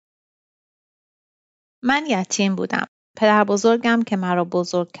من یتیم بودم. پدر بزرگم که مرا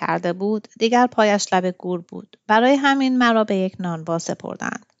بزرگ کرده بود دیگر پایش لب گور بود. برای همین مرا به یک نانوا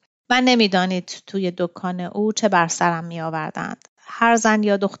سپردند. و نمیدانید توی دکان او چه بر سرم می آوردند. هر زن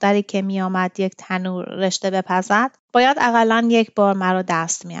یا دختری که می آمد یک تنور رشته بپزد باید اقلاً یک بار مرا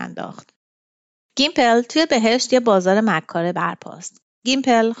دست می انداخت. گیمپل توی بهشت یه بازار مکاره برپاست.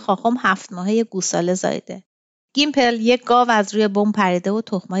 گیمپل خاخم 7 ماهه گوساله زایده. گیمپل یک گاو از روی بم پریده و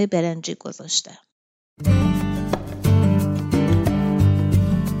تخمای برنجی گذاشته.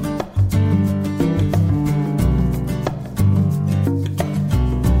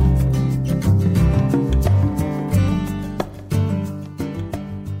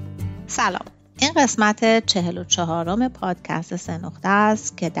 سلام. این قسمت 44 پادکست 3 نقطه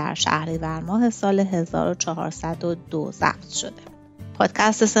است که در شهریور ماه سال 1402 ضبط شده.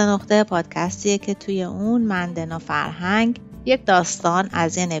 پادکست 3 نقطه پادکستیه که توی اون من دنا فرهنگ یک داستان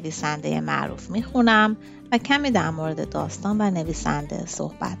از یه نویسنده معروف میخونم و کمی در مورد داستان و نویسنده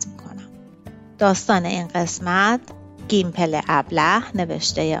صحبت میکنم. داستان این قسمت گیمپل ابله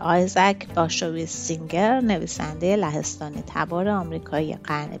نوشته ایزک با سینگر نویسنده لهستانی تبار آمریکایی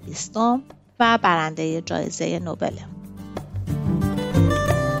قرن 20 و برنده جایزه نوبل.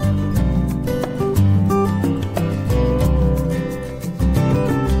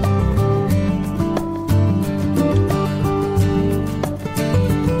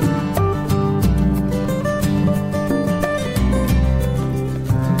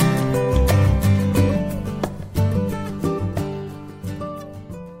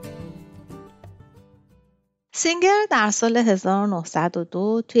 سینگر در سال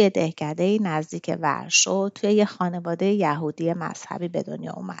 1902 توی دهکده‌ای نزدیک ورشو توی یه خانواده یهودی مذهبی به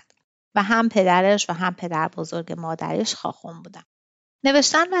دنیا اومد و هم پدرش و هم پدر بزرگ مادرش خاخم بودن.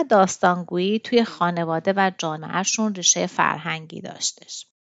 نوشتن و داستانگویی توی خانواده و جامعهشون ریشه فرهنگی داشتش.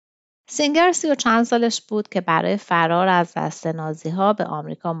 سینگر 30 و چند سالش بود که برای فرار از دست نازی‌ها به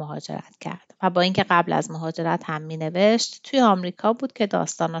آمریکا مهاجرت کرد و با اینکه قبل از مهاجرت هم می‌نوشت توی آمریکا بود که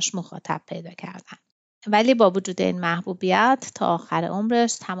داستاناش مخاطب پیدا کردن. ولی با وجود این محبوبیت تا آخر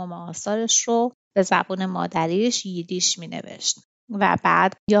عمرش تمام آثارش رو به زبان مادریش ییدیش می نوشت و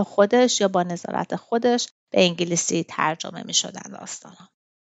بعد یا خودش یا با نظارت خودش به انگلیسی ترجمه می شدن داستانا.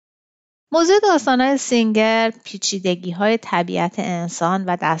 موضوع داستانهای سینگر پیچیدگی‌های طبیعت انسان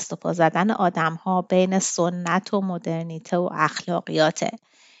و دست و پا زدن آدم‌ها بین سنت و مدرنیته و اخلاقیاته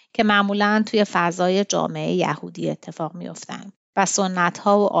که معمولاً توی فضای جامعه یهودی اتفاق می‌افتند. و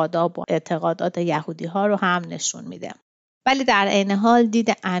سنت‌ها و آداب و اعتقادات یهودی‌ها رو هم نشون میده. ولی در عین حال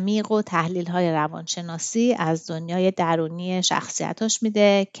دید عمیق و تحلیل‌های روانشناسی از دنیای درونی شخصیتاش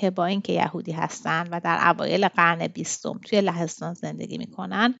میده که با اینکه یهودی هستن و در اوایل قرن 20 توی لهستان زندگی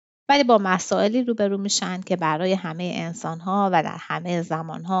میکنن ولی با مسائلی روبرو میشن که برای همه انسان‌ها و در همه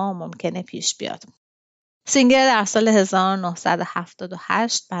زمان‌ها ممکنه پیش بیاد. سینگر در سال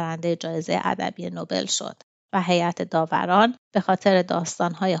 1978 برنده جایزه ادبی نوبل شد. و هیئت داوران به خاطر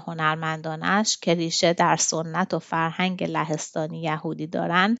داستان‌های هنرمندانش که ریشه در سنت و فرهنگ لهستانی یهودی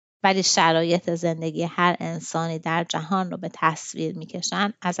دارن ولی شرایط زندگی هر انسانی در جهان رو به تصویر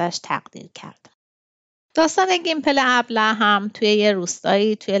میکشن ازش تقدیر کرد. داستان گیمپل ابله هم توی یه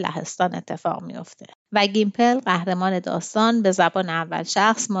روستایی توی لهستان اتفاق میفته و گیمپل قهرمان داستان به زبان اول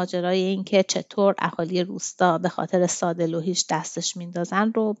شخص ماجرای این که چطور اهالی روستا به خاطر ساده‌لوحیش دستش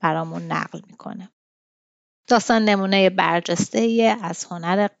میندازن رو برامون نقل میکنه. داستان نمونه برجسته‌ای از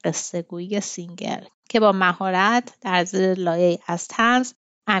هنر قصه‌گویی سینگر که با مهارت در زیر لایه‌ای از طنز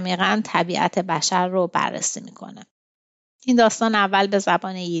عمیقاً طبیعت بشر رو بررسی میکنه. این داستان اول به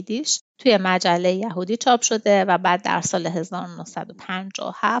زبان ییدیش توی مجله یهودی چاپ شده و بعد در سال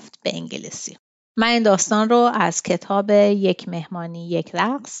 1957 به انگلیسی. من این داستان رو از کتاب یک مهمانی یک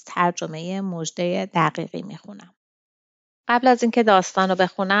رقص ترجمه مژده دقیقی میخونم. قبل از اینکه داستان رو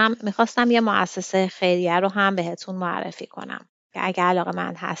بخونم میخواستم یه مؤسسه خیریه رو هم بهتون معرفی کنم که اگه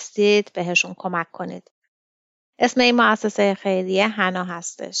علاقه‌مند هستید بهشون کمک کنید. اسم این مؤسسه خیریه حنا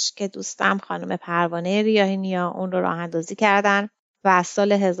هستش که دوستم خانم پروانه ریاحینیا اون رو راه اندازی کردن و از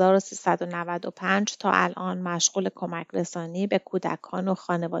سال 1395 تا الان مشغول کمک رسانی به کودکان و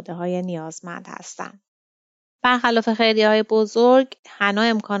خانواده‌های نیازمند هستن. برخلاف خیریه‌های بزرگ، حنا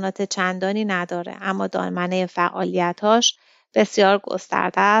امکانات چندانی نداره اما دامنه فعالیتاش بسیار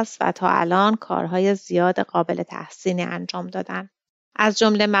گسترده است و تا الان کارهای زیاد قابل تحسینی انجام دادن. از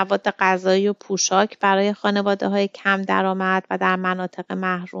جمله مواد غذایی و پوشاک برای خانواده‌های کم درآمد و در مناطق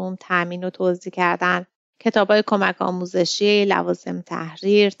محروم تامین و توزیع کردن، کتاب‌های کمک آموزشی، لوازم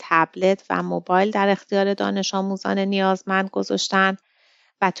تحریر، تبلت و موبایل در اختیار دانش آموزان نیازمند گذاشتن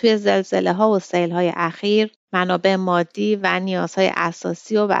و توی زلزله‌ها و سیل‌های اخیر منابع مادی و نیازهای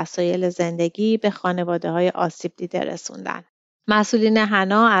اساسی و وسایل زندگی به خانواده‌های آسیب دیده رسوندن. مسئولین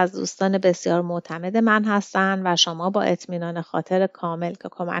حنا از دوستان بسیار معتمد من هستن و شما با اطمینان خاطر کامل که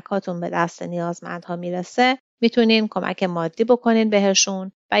کمکاتون به دست نیازمندها میرسه میتونین کمک مادی بکنین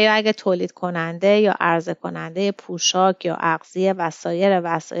بهشون و یا اگه تولید کننده یا عرضه کننده پوشاک یا اغذیه و سایر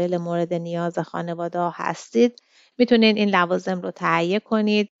وسایل مورد نیاز خانواده ها هستید میتونین این لوازم رو تهیه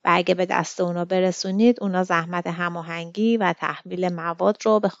کنید و اگه به دست اونا برسونید اونا زحمت هماهنگی و تحویل مواد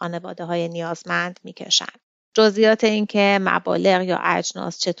رو به خانواده های نیازمند میکشن. جزئیات این که مبالغ یا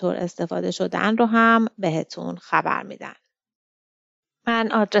اجناس چطور استفاده شدن رو هم بهتون خبر میدن.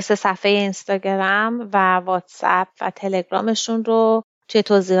 من آدرس صفحه اینستاگرام و واتساپ و تلگرامشون رو توی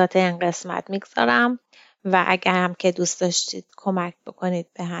توضیحات این قسمت میگذارم و اگر هم که دوست داشتید کمک بکنید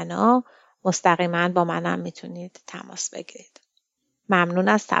به حنا مستقیما با منم میتونید تماس بگیرید. ممنون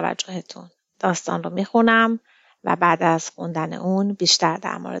از توجهتون. داستان رو میخونم و بعد از خوندن اون بیشتر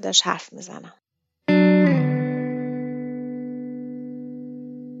در موردش حرف میزنم.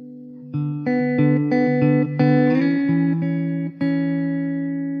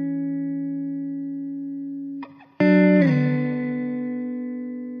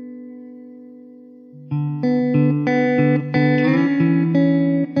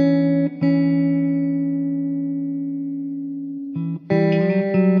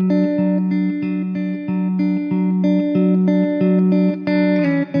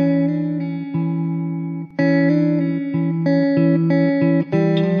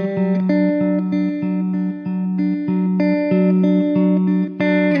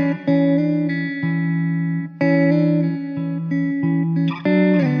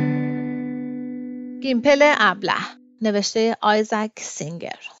 گیمپل ابله، نوشته ایزک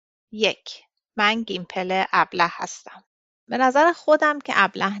سینگر. 1. من گیمپل ابله هستم. به نظر خودم که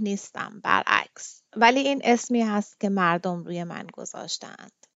ابله نیستم، برعکس، ولی این اسمی هست که مردم روی من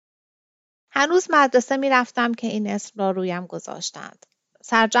گذاشتند. هنوز مدرسه می رفتم که این اسم را رویم گذاشتند.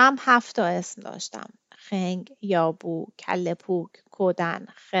 سرجم 7 تا اسم داشتم: خنگ، یابو، کله پوک، کودن،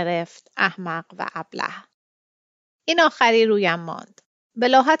 خرفت، احمق و ابله. این آخری رویم ماند.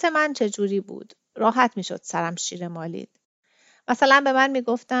 بلاهت من چجوری بود؟ راحت میشد سرم شیره مالید. مثلا به من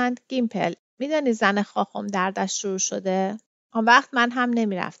میگفتند گیمپل، میدانی زن خاخم دردش شروع شده؟ آن وقت من هم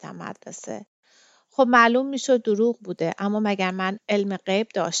نمیرفتم مدرسه. خب معلوم میشد دروغ بوده، اما مگر من علم غیب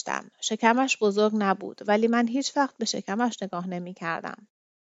داشتم؟ شکمش بزرگ نبود ولی من هیچ وقت به شکمش نگاه نمیکردم.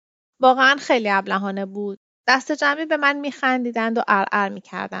 واقعا خیلی ابلهانه بود. دست جمعی به من میخندیدند و ارعر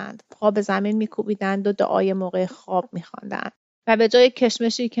میکردند. پا به زمین میکوبیدند و دعای موقع خواب میخواندند. و به جای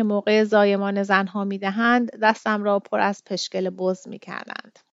کشمشی که موقع زایمان زنها میدهند دستم را پر از پشکل بز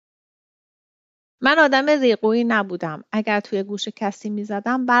میکردند. من آدم ریغویی نبودم. اگر توی گوش کسی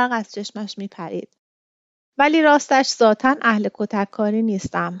میزدم برق از چشمش میپرید. ولی راستش ذاتاً اهل کتککاری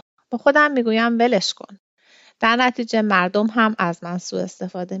نیستم. با خودم میگویم ولش کن. در نتیجه مردم هم از من سوء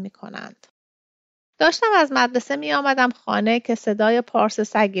استفاده میکنند. داشتم از مدرسه می آمدم خانه که صدای پارس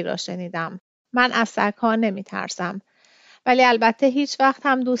سگی را شنیدم. من از سگ‌ها نمی ترسم. ولی البته هیچ وقت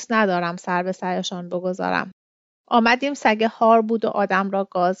هم دوست ندارم سر به سرشان بگذارم. آمدیم سگ هار بود و آدم را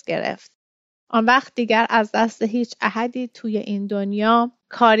گاز گرفت. آن وقت دیگر از دست هیچ احدی توی این دنیا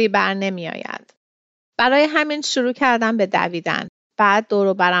کاری بر نمی آید. برای همین شروع کردم به دویدن. بعد دور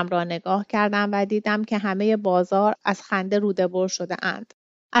و برم را نگاه کردم و دیدم که همه بازار از خنده روده‌بر شده اند.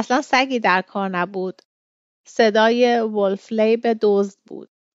 اصلا سگی در کار نبود. صدای ولفلیب دزد بود.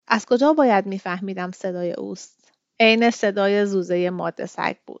 از کجا باید میفهمیدم صدای اوست؟ عین صدای زوزه ماده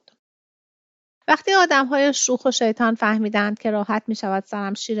سگ بود. وقتی آدم‌های شوخ و شیطان فهمیدند که راحت می‌شود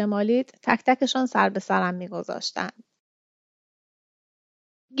سرم شیره مالید، تک تکشان سر به سرم می‌گذاشتند.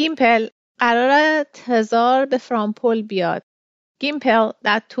 گیمپل، قراره تزار به فرامپل بیاد. گیمپل،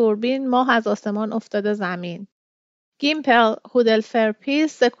 در توربین ماه از آسمان افتاده زمین. گیمپل،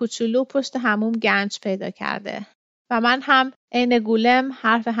 هودلفرپیس کوچولو پشت هموم گنج پیدا کرده. و من هم عین گولم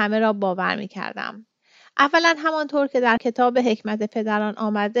حرف همه را باور می کردم. اولا همانطور که در کتاب حکمت پدران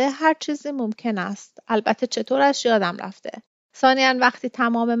آمده هر چیزی ممکن است. البته چطورش یادم رفته. ثانیاً وقتی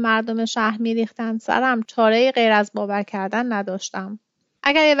تمام مردم شهر می ریختند سرم چاره‌ای غیر از باور کردن نداشتم.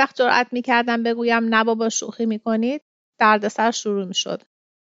 اگر یه وقت جرأت می کردم بگویم نه بابا شوخی می کنید، دردسر شروع می شد.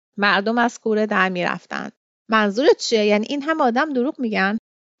 مردم از کوره در می رفتند. منظورت چیه؟ یعنی این هم آدم دروغ میگن؟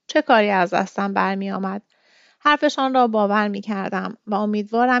 چه کاری از دستم برمی آمد؟ حرفشان را باور می کردم و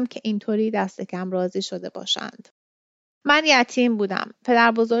امیدوارم که اینطوری دست کم راضی شده باشند. من یتیم بودم.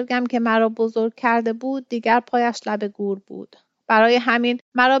 پدر بزرگم که مرا بزرگ کرده بود دیگر پایش لب گور بود. برای همین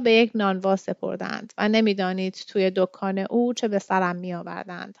مرا به یک نانوا سپردند و نمیدانید توی دکان او چه به سرم می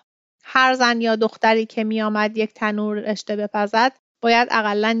آوردند. هر زن یا دختری که می آمد یک تنور رشته بپزد باید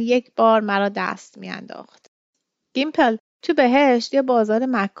اقلاً یک بار مرا دست می انداخت. گیمپل، تو بهشت یه بازار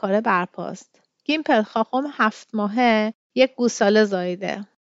مکاره برپاست. گیمپل، خاخم 7 ماهه یک گوساله زاییده.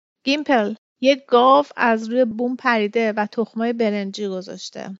 گیمپل، یک گاو از روی بوم پریده و تخمای برنجی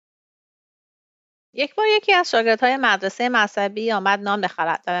گذاشته. یک بار یکی از شاگردهای مدرسه مذهبی آمد نان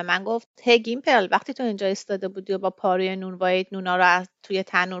بخرد و به من گفت: هی گیمپل، وقتی تو اینجا ایستاده بودی و با پاروی نون وایید نونا رو از توی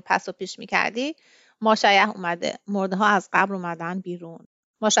تنور پس و پیش میکردی، ماشیه اومده. مرده ها از قبر اومدن بیرون.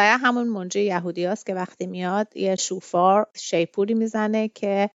 ماشیه همون منجی یهودی هاست که وقتی میاد یه شوفار شیپوری میزنه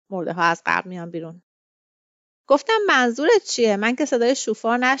که مرده ها از قبر میان بیرون. گفتم منظورت چیه؟ من که صدای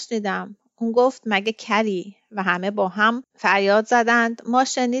شوفار نشنیدم. اون گفت مگه کری؟ و همه با هم فریاد زدند ما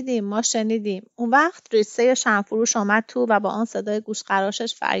شنیدیم ما شنیدیم. اون وقت ریسه شمفروش آمد تو و با آن صدای گوش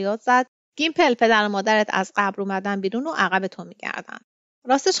خراشش فریاد زد گیمپل، پدر و مادرت از قبر اومدن بیرون و عقب تو میگردن.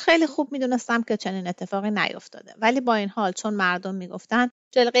 راستش خیلی خوب میدونستم که چنین اتفاقی نیفتاده، ولی با این حال چون مردم میگفتن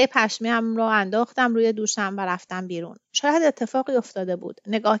جلقه پشمیم رو انداختم روی دوشم و رفتم بیرون. شاید اتفاقی افتاده بود.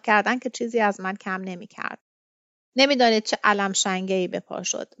 نگاه کردن که چیزی از من کم نمیکرد. نمیدانید چه علم شنگه‌ای به پا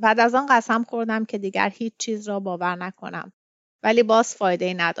شد. بعد از آن قسم خوردم که دیگر هیچ چیز را باور نکنم. ولی باز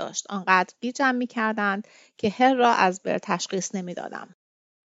فایده‌ای نداشت. آنقدر گیجم می‌کردند که هر را از بر تشخیص نمی‌دادم.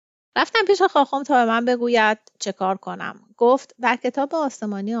 رفتم پیش خاخم تا به من بگوید چه کار کنم. گفت در کتاب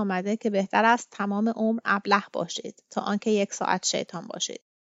آسمانی آمده که بهتر است تمام عمر ابله باشید تا آنکه 1 ساعت شیطان باشید.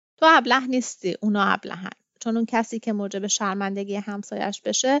 تو ابله نیستی، اونا ابلهن. چون اون کسی که موجب شرمندگی همسایش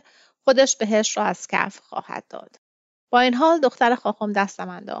بشه خودش بهش را از کف خواهد داد. با این حال دختر خاخم دستم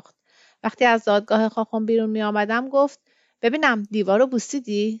انداخت. وقتی از دادگاه خاخم بیرون می آمدم گفت ببینم دیوار رو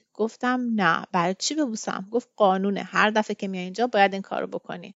بوسیدی؟ گفتم نه، برای چی ببوسم؟ گفت قانونه، هر دفعه که میای اینجا باید این کارو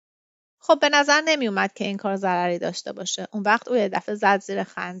بکنی. خب به نظر نمی اومد که این کار ضرری داشته باشه. اون وقت او یه دفعه زد زیر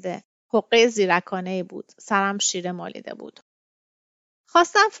خنده. حقه زیرکانه‌ای بود. سرم شیره مالیده بود.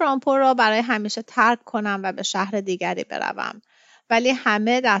 خواستم فرانکفورت را برای همیشه ترک کنم و به شهر دیگری بروم. ولی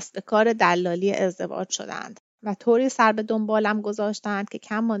همه دست به کار دلالی ازدواج شدند و طوری سر به دنبالم گذاشتند که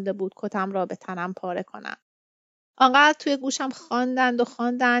کم مانده بود کتم را به تنم پاره کنند. آنقدر توی گوشم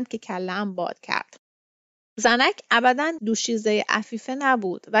خواندند که کله‌ام باد کرد. زنک ابداً دوشیزه عفیفه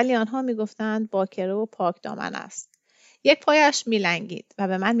نبود، ولی آنها میگفتند باکره و پاک دامن است. یک پایش میلنگید و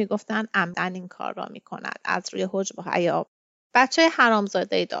به من میگفتند عمدن این کار را میکند از روی حجب و حیا. بچه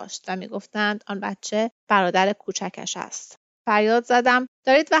حرامزاده‌ای داشت و میگفتند آن بچه برادر کوچکش است. فریاد زدم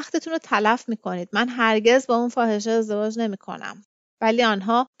دارید وقتتون رو تلف میکنید. من هرگز با اون فاحشه ازدواج نمیکنم. ولی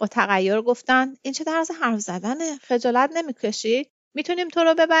آنها با تغییر گفتند این چه طرز حرف زدنه؟ خجالت نمیکشی؟ میتونیم تو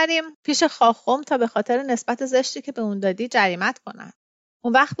رو ببریم پیش خاخم تا به خاطر نسبت زشتی که به اون دادی جریمت کنن.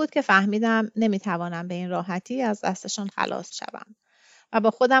 اون وقت بود که فهمیدم نمیتوانم به این راحتی از دستشان خلاص شوم. و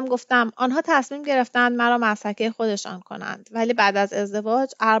با خودم گفتم آنها تصمیم گرفتند مرا مسحکه خودشان کنند، ولی بعد از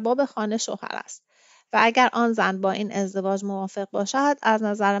ازدواج ارباب خانه شوهر است و اگر آن زن با این ازدواج موافق باشد از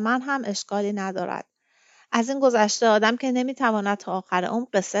نظر من هم اشکالی ندارد. از این گذشته آدم که نمیتواند تا آخر عمر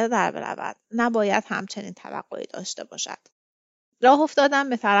قصر در برود نباید همچنین توقعی داشته باشد. راه افتادم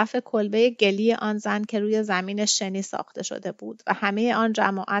به طرف کلبه گلی آن زن که روی زمین شنی ساخته شده بود و همه آن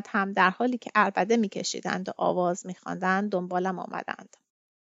جماعت هم در حالی که عربده میکشیدند و آواز میخواندند دنبالم آمدند.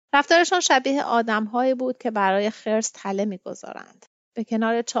 رفتارشان شبیه آدم‌هایی بود که برای خرس تله می‌گذارند. به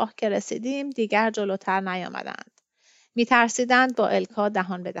کنار چاه که رسیدیم دیگر جلوتر نیامدند. می‌ترسیدند با الکا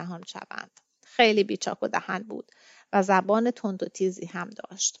دهان به دهان شوند. خیلی بیچاک و دهن بود و زبان تند و تیزی هم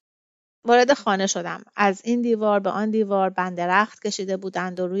داشت. وارد خانه شدم. از این دیوار به آن دیوار بند رخت کشیده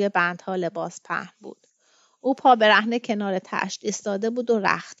بودند و روی بندها لباس پهن بود. او پا برهنه کنار تشت ایستاده بود و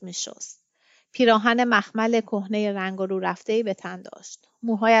رخت می‌شست. پیراهن مخمل کهنه رنگ رو رفته‌ای به تن داشت.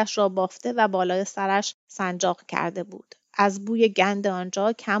 موهایش را بافته و بالای سرش سنجاق کرده بود. از بوی گند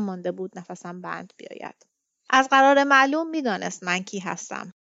آنجا کم مانده بود نفسم بند بیاید. از قرار معلوم می‌دانست من کی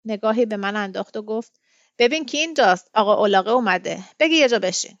هستم. نگاهی به من انداخت و گفت ببین کی اینجاست. آقا علاقه اومده. بگی یه جا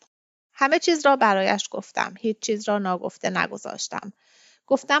بشین. همه چیز را برایش گفتم. هیچ چیز را ناگفته نگذاشتم.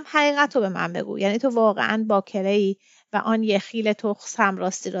 گفتم حقیقت رو به من بگو. یعنی تو واقعاً باکره‌ای و آن یخیل تخس هم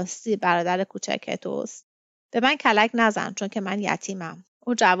راستی برادر کوچک توست؟ به من کلک نزن چون که من یتیمم.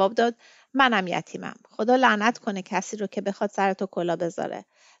 او جواب داد منم یتیمم. خدا لعنت کنه کسی رو که بخواد سر تو کلا بذاره.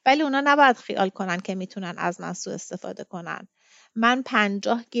 ولی اونا نباید خیال کنن که میتونن از من سوء استفاده کنن. من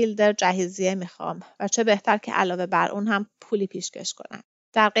 50 گیلدر جهیزیه میخوام و چه بهتر که علاوه بر اون هم پولی پیشکش کنن.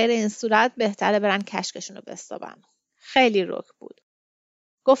 در غیر این صورت بهتره برن کشکشونو بستابن. خیلی رک بود.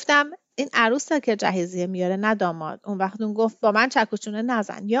 گفتم این عروسه که جهیزیه میاره نه داماد. اون وقت اون گفت با من چکوچونه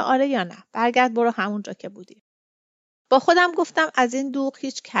نزن، یا آره یا نه، برگرد برو همونجا که بودی. با خودم گفتم از این دوغ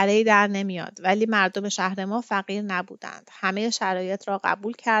هیچ کره‌ای در نمیاد، ولی مردم شهر ما فقیر نبودند. همه شرایط را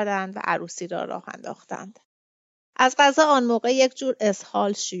قبول کردند و عروسی را راه انداختند. از قضا آن موقع یک جور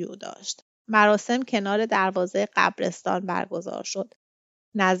اسهال شیوع داشت. مراسم کنار دروازه قبرستان برگزار شد،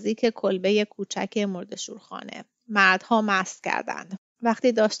 نزدیک کلبه کوچک مرده‌شورخانه. مردها مست کردند.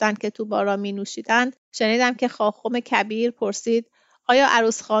 وقتی داشتند که توبا را می نوشیدند، شنیدم که خاخم کبیر پرسید آیا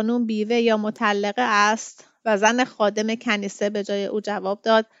عروس خانم بیوه یا مطلقه است؟ و زن خادم کنیسه به جای او جواب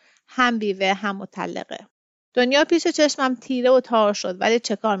داد هم بیوه هم مطلقه. دنیا پیش چشمم تیره و تار شد، ولی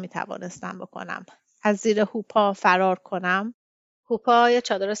چه کار می توانستم بکنم؟ از زیر هوپا فرار کنم؟ هوپا یه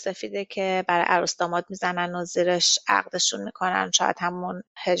چادر سفیده که برای عروس داماد میزنن و زیرش عقدشون میکنن، شاید همون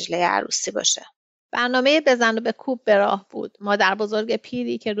حجله عروسی باشه. برنامه بزن و به کوب به راه بود. مادر بزرگ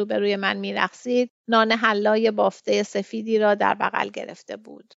پیری که روبروی من میرقصید نان حلای بافته سفیدی را در بغل گرفته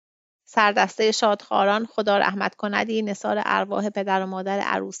بود. سردسته شادخواران خدا رحمت کندی نثار ارواح پدر و مادر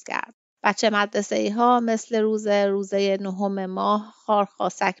عروس کرد. بچه مدرسه‌ای ها مثل روزه 9 ماه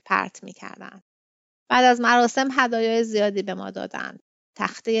خارخاسک پرت میکردند. بعد از مراسم هدایای زیادی به ما دادند.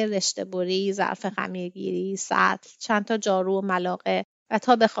 تخته رشته بری، ظرف خمیرگیری، سطل، چند تا جارو و ملاقه و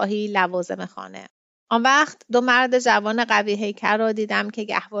تا بخواهی لوازم خانه. آن وقت 2 مرد جوان قوی هیکل را دیدم که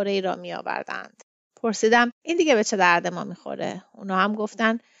گهواره‌ای را می آوردند. پرسیدم این دیگه به چه درد ما میخوره؟ اونا هم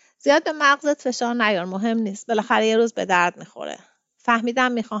گفتن زیاد به مغزت فشار نیار، مهم نیست، بالاخره یه روز به درد میخوره.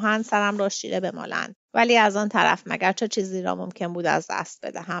 فهمیدم میخواهند سرم را شیره بمالند، ولی از آن طرف مگر چه چیزی را ممکن بود از دست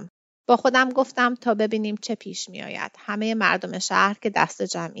بدهم؟ با خودم گفتم تا ببینیم چه پیش می آید. همه مردم شهر که دست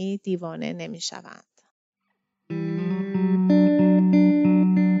جمعی دیوانه نمی شوند.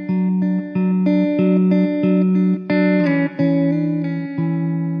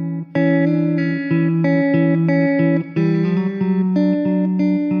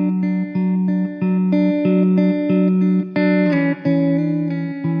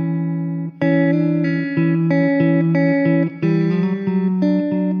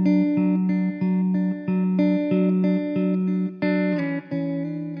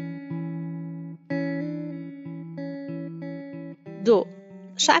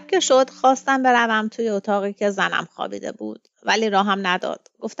 شب که شد خواستم بروم توی اتاقی که زنم خوابیده بود، ولی راهم نداد.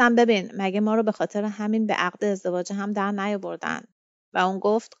 گفتم ببین مگه ما رو به خاطر همین به عقد ازدواج هم در نیاوردن؟ و اون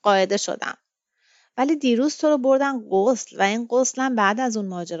گفت قاعده شدم. ولی دیروز تو رو بردن غسل و این غسلم بعد از اون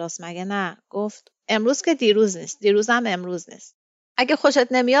ماجراست مگه نه؟ گفت امروز که دیروز نیست، دیروزم امروز نیست. اگه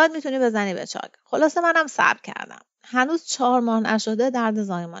خوشت نمیاد میتونی بزنی به چاک. خلاصه منم صبر کردم. هنوز 4 ماه نشده درد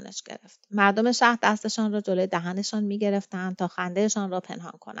زایمانش گرفت. مردم شهر دستشان را جلوی دهنشان میگرفتند تا خندهشان را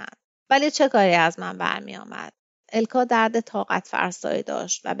پنهان کنند. ولی چه کاری از من برمی آمد؟ الکا درد طاقت فرسایی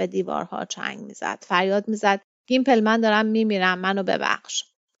داشت و به دیوارها چنگ میزد. فریاد میزد گیمپل من دارم میمیرم، منو ببخش.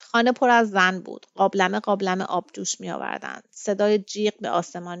 خانه پر از زن بود. قابلمه آبجوش می آوردند. صدای جیغ به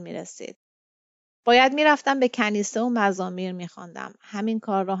آسمان می رسید. باید می رفتم به کنیسه و مزامیر می خواندم. همین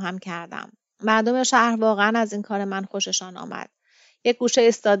کار را هم کردم. مردم شهر واقعا از این کار من خوششان آمد. یک گوشه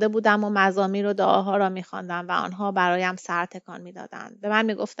ایستاده بودم و مزامیر و دعاها را می خواندم و آنها برایم سر تکان می دادند. به من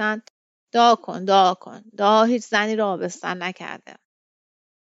می گفتند دعا کن، دعا کن. دعا هیچ زنی را آبستن نکرده.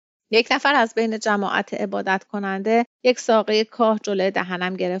 یک نفر از بین جماعت عبادت کننده یک ساقه کاه جلوی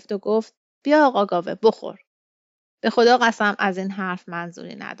دهنم گرفت و گفت بیا آقا گاوه بخور. به خدا قسم از این حرف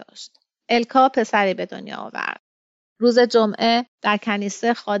منظوری نداشت. الکا پسری به دنیا آورد. روز جمعه در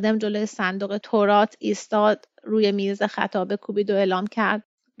کنیسه خادم جلوی صندوق تورات ایستاد، روی میز خطابه کوبید و اعلام کرد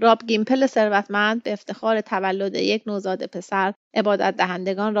راب گیمپل ثروتمند به افتخار تولد یک نوزاد پسر عبادت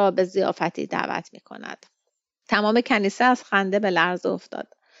دهندگان را به ضیافتی دعوت می کند. تمام کنیسه از خنده به لرزه افتاد.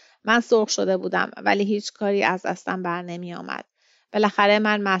 من سرخ شده بودم ولی هیچ کاری از دستم بر نمی آمد. بالاخره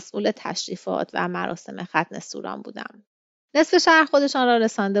من مسئول تشریفات و مراسم ختنه سوران بودم. نصف شهر خودشان را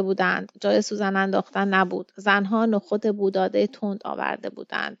رسانده بودند. جای سوزن انداختن نبود. زنها نخود بوداده تند آورده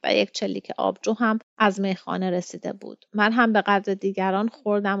بودند و یک چلیک آبجو هم از میخانه رسیده بود. من هم به قدر دیگران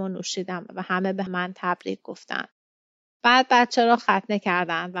خوردم و نوشیدم و همه به من تبریک گفتند. بعد بچه را ختنه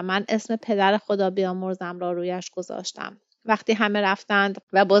کردند و من اسم پدر خدا بیامرزم را رویش گذاشتم. وقتی همه رفتند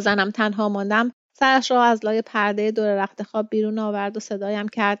و با زنم تنها ماندم، سرش را از لای پرده دور رخت خواب بیرون آورد و صدایم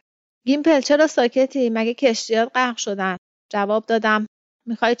کرد گیمپل چرا ساکتی؟ مگه کشتیات غرق شدن؟ جواب دادم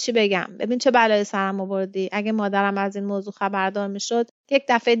میخوای چی بگم؟ ببین چه بلایی سرم آوردی. اگه مادرم از این موضوع خبردار میشد یک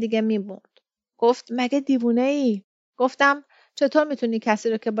دفعه دیگه میمرد. گفت مگه دیوونه ای؟ گفتم چطور میتونی کسی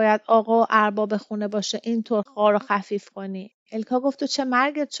رو که باید آقا و ارباب خونه باشه اینطور خار و خفیف کنی؟ الکا گفت تو چه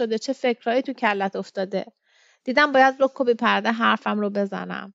مرگت شده؟ چه فکرایی تو کلت افتاده؟ دیدم باید رک و بی پرده حرفم رو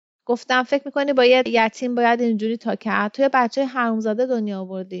بزنم. گفتم فکر میکنی با یه یتیم باید اینجوری تا کرد؟ تو یه بچه حرومزاده دنیا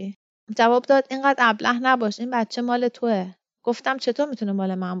آوردی. جواب داد اینقدر ابله نباش، این بچه مال توئه. گفتم چطور میتونه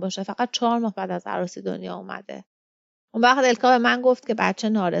مال من باشه؟ فقط 4 ماه بعد از عروسی دنیا اومده. اون وقت الکا به من گفت که بچه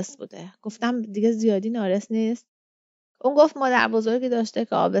نارس بوده. گفتم دیگه زیادی نارس نیست. اون گفت مادر بزرگی داشته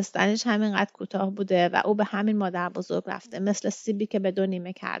که آبستنیش همینقدر کوتاه بوده و او به همین مادر بزرگ رفته، مثل سیبی که به 2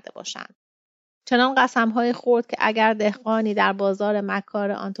 نیمه کرده باشن. چنان قسم‌های خورد که اگر دهقانی در بازار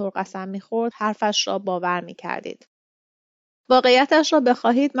مکار آنطور قسم می‌خورد حرفش را باور می‌کردید. واقعیتش را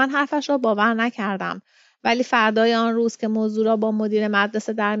بخواهید من حرفش را باور نکردم، ولی فردای آن روز که موضوع را با مدیر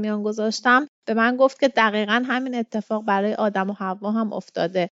مدرسه در میان گذاشتم به من گفت که دقیقاً همین اتفاق برای آدم و حوا هم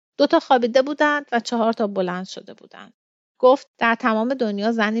افتاده. 2 تا خوابیده بودند و 4 تا بلند شده بودند. گفت در تمام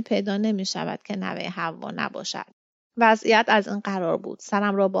دنیا زنی پیدا نمی‌شود که نوه حوا نباشد. وضعیت از این قرار بود.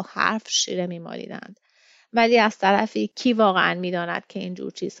 سرم را با حرف شیره می‌مالیدند. ولی از طرفی کی واقعاً می‌داند که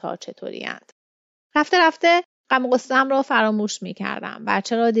اینجور چیزها چطورین‌اند. رفته رفته غم و غصه‌ام را فراموش می‌کردم.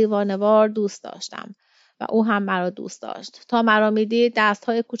 بچه را دیوانه‌وار دوست داشتم و او هم مرا دوست داشت. تا مرا می‌دید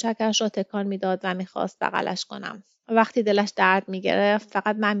دست‌های کوچکش را تکان می‌داد و می‌خواست بغلش کنم. وقتی دلش درد می‌گرفت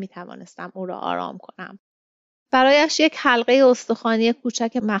فقط من می‌توانستم او را آرام کنم. برایش یک حلقه استخوانی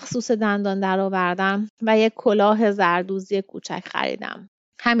کوچک مخصوص دندان درآوردم و یک کلاه زردوزی کوچک خریدم.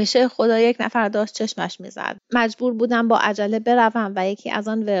 همیشه خدا یک نفر داشت چشمش میزد. مجبور بودم با عجله بروم و یکی از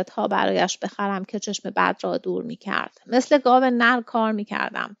آن وردها برایش بخرم که چشم بد را دور میکرد. مثل گاو نر کار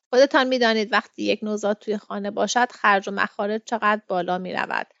میکردم. خودتان میدانید وقتی یک نوزاد توی خانه باشد خرج و مخارج چقدر بالا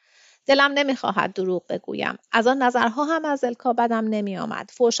میرود. دلم نمیخواهد دروغ بگویم. از آن نظرها هم از الکا بدم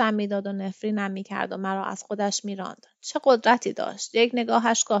نمیآمد. فوشم میداد و نفرینم میکرد و مرا از خودش میراند. چه قدرتی داشت. یک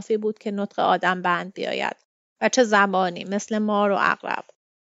نگاهش کافی بود که نطق آدم بند بیاید. و چه زبانی، مثل مار و عقرب.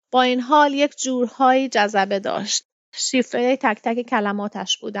 با این حال یک جورهایی جذبه داشت. شیفته تک تک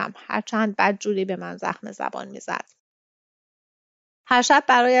کلماتش بودم. هرچند بدجوری به من زخم زبان میزد. هر شب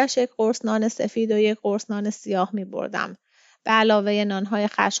برایش یک قرص نان سفید و یک قرص نان سیاه میبردم. به علاوه نانهای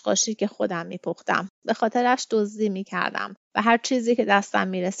خشخاشی که خودم میپختم. به خاطرش دزدی میکردم و هر چیزی که دستم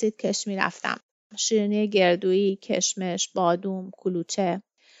میرسید کش میرفتم. شیرینی گردویی، کشمش، بادوم، کلوچه.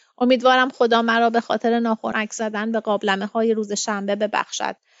 امیدوارم خدا مرا به خاطر ناخنک زدن به قابلمه‌های روز شنبه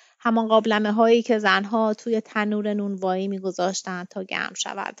ببخشد. همان قابلمه‌هایی که زنها توی تنور نونوایی می‌گذاشتند تا گرم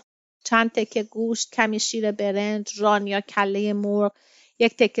شود. چند تکه گوشت، کمی شیر برنج، ران یا کله مرغ،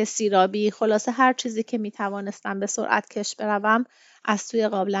 یک تکه سیرابی، خلاصه هر چیزی که می‌توانستم به سرعت کش بروم از توی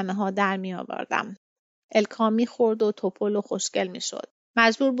قابلمه‌ها در می‌آوردم. الکا می‌خورد و توپل و خوشگل می‌شد.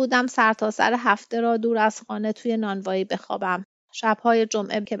 مجبور بودم سرتاسر هفته را دور از خانه توی نانوایی بخوابم. شب‌های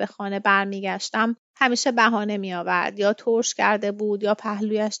جمعه که به خانه برمیگشتم همیشه بهانه می‌آورد. یا ترش کرده بود، یا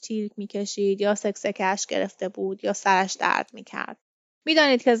پهلویش تیر می‌کشید، یا سکسکش گرفته بود، یا سرش درد می‌کرد.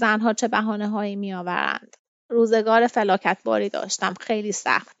 می‌دانید که زنها چه بهانه‌هایی می‌آورند. روزگار فلاکتباری داشتم. خیلی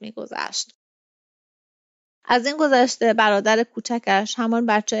سخت می‌گذشت. از این گذشته برادر کوچکش همان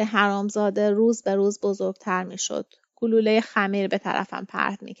بچه حرامزاده روز به روز بزرگتر می‌شد. گلوله خمیر به طرفم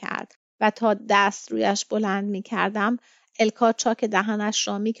پرت می‌کرد و تا دست رویش بلند می‌کردم الکا چاک دهنش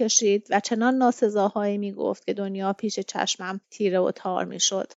را می‌کشید و چنان ناسزاهایی می‌گفت که دنیا پیش چشمم تیره و تار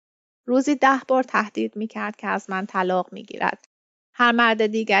می‌شد. روزی 10 بار تهدید می‌کرد که از من طلاق می‌گیرد. هر مرد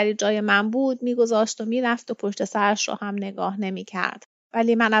دیگری جای من بود می‌گذاشت و می‌رفت و پشت سرش را هم نگاه نمی‌کرد.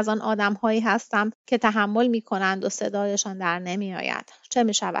 ولی من از آن آدم‌هایی هستم که تحمل می‌کنند و صدایشان در نمی‌آید. چه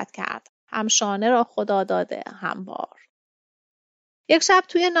می‌شود کرد؟ هم شانه را خدا داده، هم بار. یک شب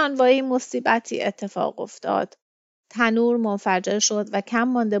توی نانوایی مصیبتی اتفاق افتاد. تنور منفجر شد و کم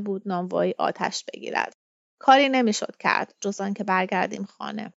مانده بود نانوایی آتش بگیرد. کاری نمی‌شد کرد جز آن که برگردیم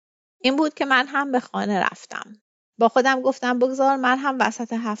خانه. این بود که من هم به خانه رفتم. با خودم گفتم بگذار من هم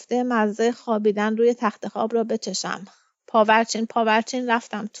وسط هفته مزه خوابیدن روی تخت خواب را بچشم. پاورچین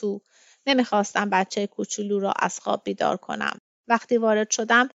رفتم تو. نمیخواستم بچه کوچولو را از خواب بیدار کنم. وقتی وارد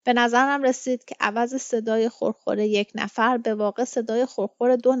شدم به نظرم رسید که عوض صدای خرخور یک نفر به واقع صدای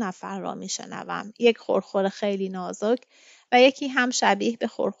خرخور 2 نفر را میشنوم. یک خرخور خیلی نازک و یکی هم شبیه به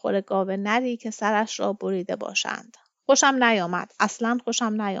خرخور گاو نری که سرش را بریده باشند. خوشم نیامد. اصلاً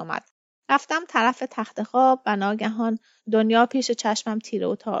خوشم نیامد. رفتم طرف تخت خواب و ناگهان دنیا پیش چشمم تیره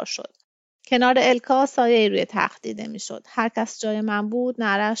و تار شد. کنار الکا سایه روی تخت دیده میشد. هر کس جای من بود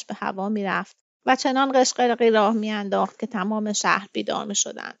نعره‌اش به هوا میرفت و چنان قشقرقی راه میانداخت که تمام شهر بیدار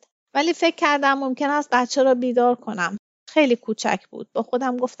میشدند. ولی فکر کردم ممکن است بچه را بیدار کنم. خیلی کوچک بود. با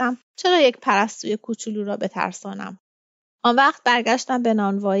خودم گفتم چرا یک پرستوی کوچولو را بترسانم؟ آن وقت برگشتم به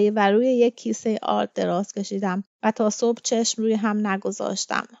نانوایی و روی یک کیسه آرد دراز کشیدم و تا صبح چشم روی هم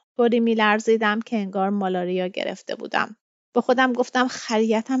نگذاشتم. طوری می‌لرزیدم که انگار مالاریا گرفته بودم. با خودم گفتم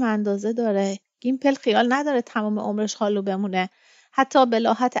خریتم اندازه داره. گیمپل خیال نداره تمام عمرش حالو بمونه. حتی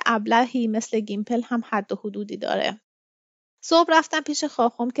بلاهت ابلهی مثل گیمپل هم حد و حدودی داره. صبح رفتم پیش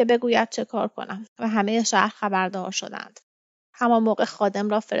خاخم که بگوید چه کار کنم و همه شهر خبردار شدند. همان موقع خادم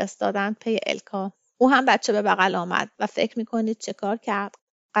را فرستادند پی الکا. او هم بچه به بغل آمد و فکر می‌کنید چه کار کرد؟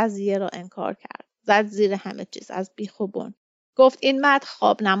 قضیه را انکار کرد. زد زیر همه چیز از بیخ و بن. گفت این مرد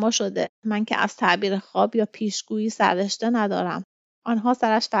خواب نما شده. من که از تعبیر خواب یا پیشگویی سررشته ندارم. آنها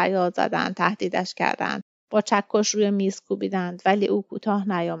سرش فریاد زدند، تهدیدش کردند. با چکش روی میز کوبیدند ولی او کوتاه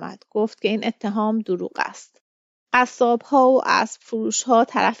نیامد. گفت که این اتهام دروغ است. قصاب‌ها و اسب فروش‌ها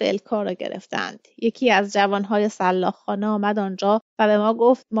طرف الکا را گرفتند. یکی از جوانهای سلاخخانه آمد آنجا و به ما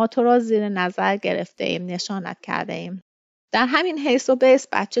گفت ما تو را زیر نظر گرفته ایم، نشانت کرده ایم. در همین حیث و بیس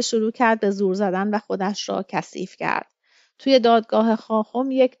بچه شروع کرد به زور زدن و خودش را کثیف کرد. توی دادگاه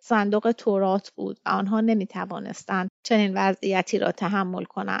خاخم یک صندوق تورات بود و آنها نمی‌توانستند چنین وضعیتی را تحمل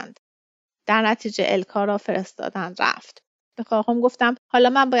کنند. در نتیجه الکا را فرستادند رفت. به خاخم گفتم حالا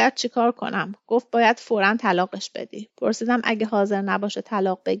من باید چیکار کنم؟ گفت باید فوراً طلاقش بدی. پرسیدم اگه حاضر نباشه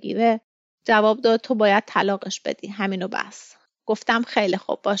طلاق بگیره؟ جواب داد تو باید طلاقش بدی، همینو بس. گفتم خیلی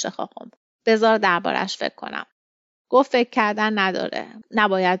خوب باشه خاخم. بذار دربارش فکر کنم. گفت فکر کردن نداره.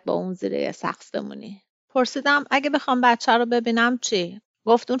 نباید با اون زیر سقف بمونی. پرسیدم اگه بخوام بچه رو ببینم چی؟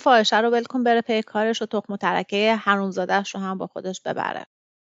 گفت اون فاحشه رو ول کن بره پی کارش و تخم و ترکه حرومزاده‌اش رو هم با خودش ببره.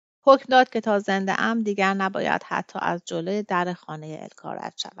 حکم داد که تا زنده ام دیگر نباید حتی از جلوی در خانه الکا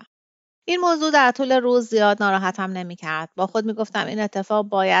رد شوم. این موضوع در طول روز زیاد ناراحتم نمی‌کرد. با خود می‌گفتم این اتفاق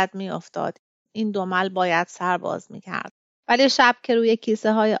باید می‌افتاد. این دمل باید سر باز می‌کرد. ولی شب که روی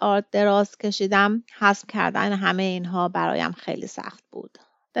کیسه های آرد دراز کشیدم، حسم کردن همه اینها برایم خیلی سخت بود.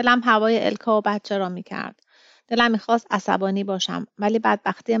 دلم هوای الکا و بچه را می‌کرد. دلم می‌خواست عصبانی باشم، ولی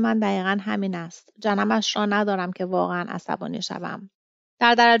بدبختی من دقیقاً همین است. جنمش را ندارم که واقعاً عصبانی شوم.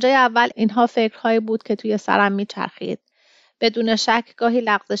 در درجه اول اینها فکرهایی بود که توی سرم میچرخید. بدون شک گاهی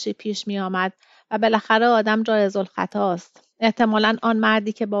لغزشی پیش می آمد و بالاخره آدم جایز الخطاست. احتمالاً آن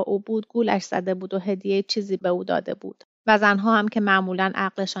مردی که با او بود گولش زده بود و هدیه چیزی به او داده بود. و زنها هم که معمولاً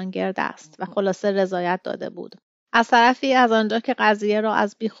عقلشان گرد است و خلاصه رضایت داده بود. از طرفی از آنجا که قضیه را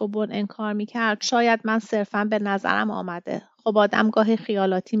از بیخ و بن انکار می کرد شاید من صرفاً به نظرم آمده. خب آدم گاهی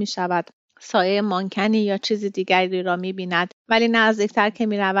خیالاتی می شود. سایه مانکنی یا چیز دیگری را می بیند ولی نزدیکتر که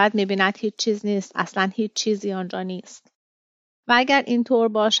می رود می بیند هیچ چیز نیست. اصلاً هیچ چیزی آنجا نیست. و اگر اینطور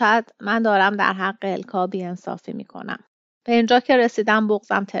باشد من دارم در حق الکا بی‌انصافی می کنم. به اینجا که رسیدم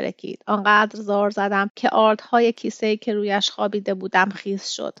بغضم ترکید. آنقدر زار زدم که آردهای کیسه‌ای که رویش خوابیده بودم خیس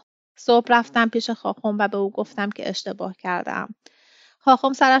شد. صبح رفتم پیش خاخم و به او گفتم که اشتباه کردم.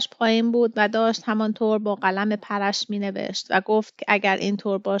 خاخم سرش پایین بود و داشت همانطور با قلم پرش می نوشت و گفت که اگر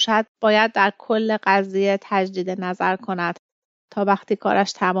اینطور باشد باید در کل قضیه تجدید نظر کند. تا وقتی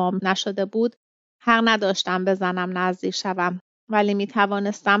کارش تمام نشده بود حق نداشتم به زنم نزدیک شوم ولی می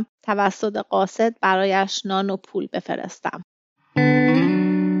توانستم توسط قاصد برایش نان و پول بفرستم.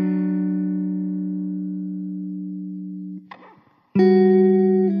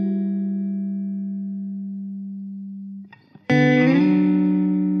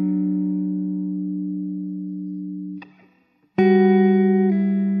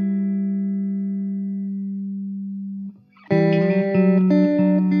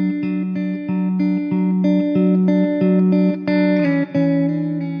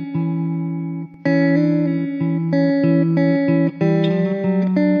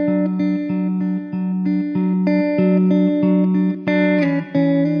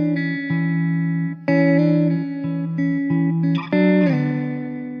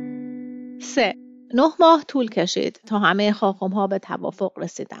 نه ماه طول کشید تا همه خاخم‌ها به توافق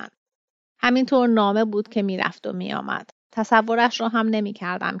رسیدند. همینطور نامه بود که میرفت و میآمد. تصورش را هم نمی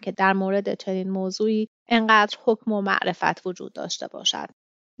کردم که در مورد چنین موضوعی انقدر حکم و معرفت وجود داشته باشد.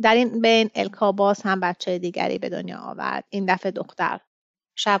 در این بین الکا باز هم بچه دیگری به دنیا آورد. این دفعه دختر.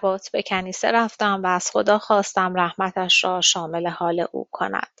 شبات به کنیسه رفتم و از خدا خواستم رحمتش را شامل حال او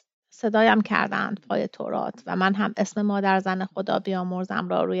کند. صدایم کردند پای تورات و من هم اسم مادر زن خدا بیامرزم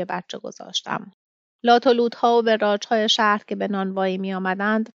را روی بچه گذاشتم. لات و لوت‌ها و وراج‌های شهر که به نانوایی می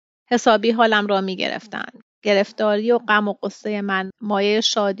آمدند حسابی حالم را می گرفتند. گرفتاری و غم و غصه من مایه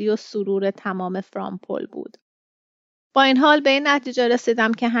شادی و سرور تمام فرامپل بود. با این حال به این نتیجه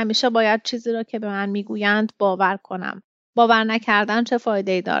رسیدم که همیشه باید چیزی را که به من میگویند باور کنم. باور نکردن چه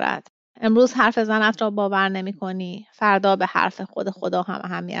فایده‌ای دارد؟ امروز حرف زنت را باور نمی‌کنی، فردا به حرف خود خدا هم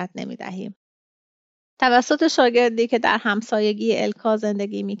اهمیت نمی‌دهی. توسط شاگردی که در همسایگی الکا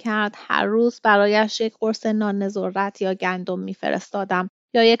زندگی می‌کرد، هر روز برایش یک قرص نان ذرت یا گندم می‌فرستادم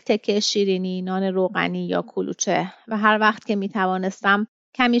یا یک تکه شیرینی، نان روغنی یا کلوچه و هر وقت که می‌توانستم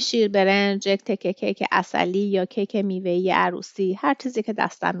کمی شیر برنج، یک تکه کیک عسلی یا کیک میوه‌ای عروسی، هر چیزی که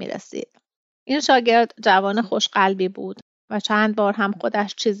دستم می‌رسید. این شاگرد جوان خوشقلبی بود و چند بار هم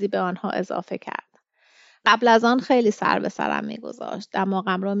خودش چیزی به آنها اضافه کرد. قبل از آن خیلی سر به سرم می‌گذاشت،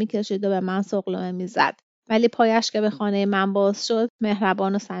 دماغم را می‌کشید و به من سقلمه می‌زد. ولی پایش که به خانه من باز شد،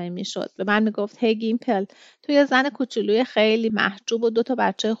 مهربان و صمیمی شد. به من میگفت: هی گیمپل، تو یه زن کوچولوی خیلی محجوب و 2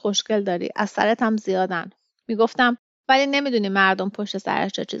 بچه خوشگل داری. از سرت هم زیادن. میگفتم: ولی نمیدونی مردم پشت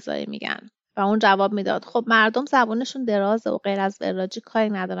سرش چه چیزایی میگن. و اون جواب میداد: خب مردم زبونشون درازه و غیر از وراجی کاری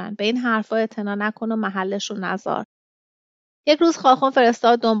ندارن. به این حرفا اعتنا نکن و محلشون نذار. یک روز خاخون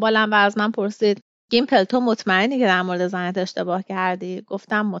فرستاد دنبالم و از من پرسید: گیمپل، تو مطمئنی که در مورد زنت اشتباه کردی؟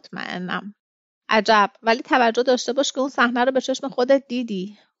 گفتم مطمئنم. عجب، ولی توجه داشته باش که اون صحنه رو به چشم خودت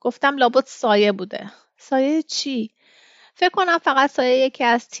دیدی. گفتم لابد سایه بوده. سایه چی؟ فکر کنم فقط سایه یکی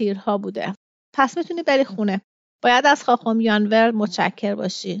از تیرها بوده. پس میتونی بری خونه. باید از خاخم یانور متشکر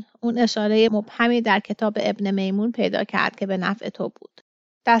باشی. اون اشاره مبهمی در کتاب ابن میمون پیدا کرد که به نفع تو بود.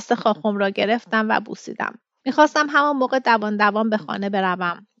 دست خاخم را گرفتم و بوسیدم. میخواستم همان موقع دوان به خانه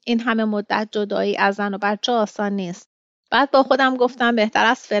بروم. این همه مدت جدایی از زن و بچه آسان نیست. بعد با خودم گفتم بهتر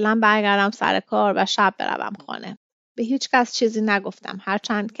است فعلا برگردم سر کار و شب بروم خانه. به هیچ کس چیزی نگفتم،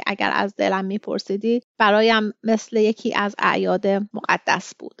 هرچند که اگر از دلم میپرسیدی برایم مثل یکی از اعیاد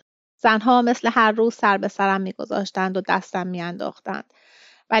مقدس بود. زنها مثل هر روز سر به سرم میگذاشتند و دستم میانداختند.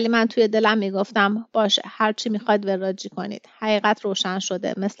 ولی من توی دلم میگفتم باشه، هر چی میخواید وراجی کنید. حقیقت روشن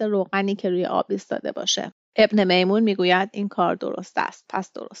شده، مثل روغنی که روی آب ایستاده باشه. ابن میمون میگوید این کار درست است،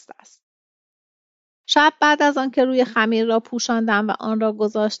 پس درست است. شب بعد از آن که روی خمیر را پوشاندم و آن را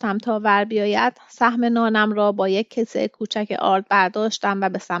گذاشتم تا ور بیاید، سهم نانم را با یک کیسه کوچک آرد برداشتم و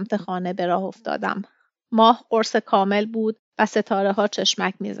به سمت خانه به راه افتادم. ماه قرص کامل بود و ستاره ها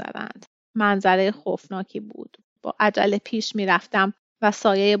چشمک می زدند. منظره خوفناکی بود. با عجله پیش می رفتم و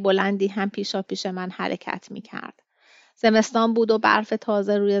سایه بلندی هم پیشا پیش من حرکت می کرد. زمستان بود و برف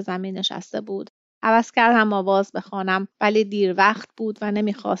تازه روی زمین نشسته بود. هوس کردم آواز بخوانم، ولی دیر وقت بود و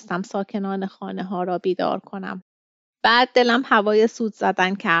نمیخواستم ساکنان خانه ها را بیدار کنم. بعد دلم هوای سود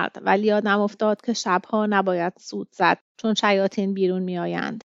زدن کرد، ولی یادم افتاد که شبها نباید سود زد چون شیاطین بیرون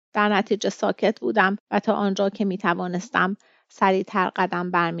میآیند. در نتیجه ساکت بودم و تا آنجا که میتوانستم سریعتر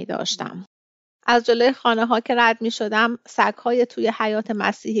قدم برمی داشتم. از جلوی خانه ها که رد می شدم، سگ های توی حیات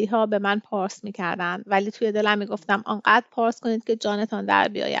مسیحی ها به من پارس می کردن. ولی توی دلم می گفتم آنقدر پارس کنید که جانتان در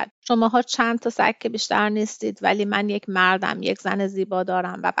بیاید. شماها چند تا سگ که بیشتر نیستید، ولی من یک مردم، یک زن زیبا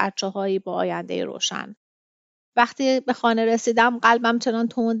دارم و بچه هایی با آینده روشن. وقتی به خانه رسیدم قلبم چنان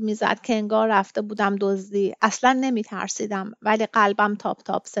تند می زد که انگار رفته بودم دزدی. اصلا نمی ترسیدم، ولی قلبم تاپ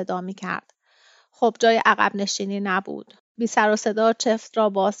تاپ صدا می کرد. خب جای عقب نشینی نبود. بی سر و صدا چفت را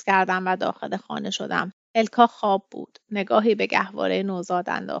باز کردم و داخل خانه شدم. الکا خواب بود. نگاهی به گهواره نوزاد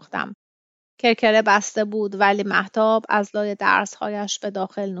انداختم. کرکره بسته بود ولی مهتاب از لای درسهایش به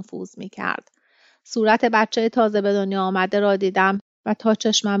داخل نفوذ می کرد. صورت بچه تازه به دنیا آمده را دیدم و تا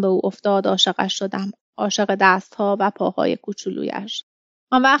چشمم به او افتاد عاشقش شدم. عاشق دستها و پاهای کوچولویش.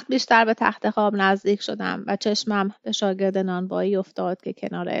 آن وقت بیشتر به تخت خواب نزدیک شدم و چشمم به شاگرد نانوایی افتاد که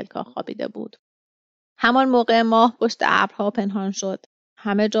کنار الکا خوابیده بود. همان موقع ماه پشت ابرها پنهان شد.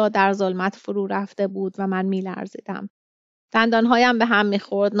 همه جا در ظلمت فرو رفته بود و من می‌لرزیدم. دندانهایم به هم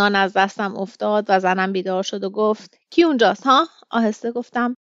می‌خورد، نان از دستم افتاد و زنم بیدار شد و گفت: کی اونجاست ها؟ آهسته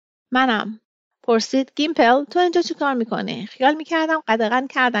گفتم: منم. پرسید: گیمپل، تو اینجا چی کار می‌کنی؟ خیال می‌کردم قدغن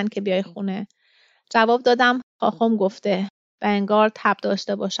کردن که بیای خونه. جواب دادم: خاخم گفته. و انگار تب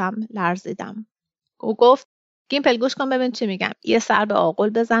داشته باشم لرزیدم. او گفت: گیمپل گوش کن ببین چی میگم. یه سر به آغل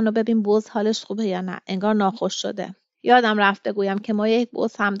بزن و ببین بز حالش خوبه یا نه. انگار ناخوش شده. یادم رفته گویم که ما یک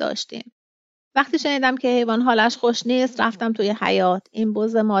بز هم داشتیم. وقتی شنیدم که حیوان حالش خوش نیست رفتم توی حیاط. این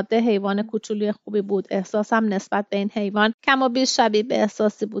بز ماده حیوان کوچولی خوبی بود. احساسم نسبت به این حیوان کم و بیش شبیه به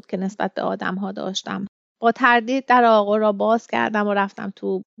احساسی بود که نسبت به آدم‌ها داشتم. با تردید در آغل را باز کردم و رفتم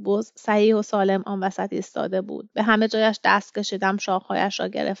تو. بز صحیح و سالم آن وسط ایستاده بود. به همه جایش دست کشیدم، شاخهایش را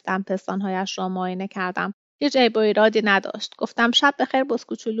گرفتم، پستانهایش را معاینه کردم. هیچ عیب و ایرادی نداشت. گفتم: شب بخیر بز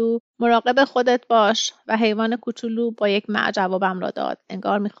کوچولو، مراقب خودت باش. و حیوان کوچولو با یک مع جوابم را داد.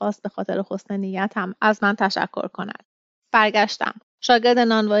 انگار میخواست به خاطر حسن نیتم از من تشکر کند. برگشتم. شاگرد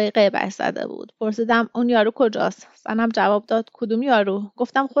نانوایی غیبش زده بود. پرسیدم: اون یارو کجاست؟ زنم جواب داد: کدوم یارو؟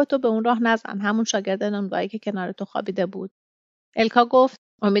 گفتم: خودتو به اون راه نزن، همون شاگرد نانوایی که کنار تو خوابیده بود. الکا گفت: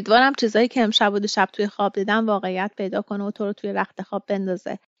 امیدوارم چیزایی که امشب و دیشب توی خواب دیدم واقعیت پیدا کنه و تو رو توی رخت خواب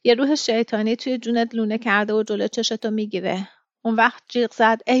بندازه. یه روح شیطانی توی جونت لونه کرده و جلو چشتو میگیره. اون وقت جیغ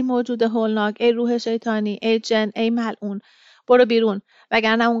زد ای موجود هولناک، ای روح شیطانی، ای جن، ای ملعون، برو بیرون،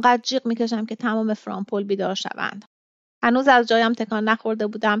 وگرنه اونقدر جیغ میکشم که تمام فرامپل بیدار شوند. هنوز از جایم تکان نخورده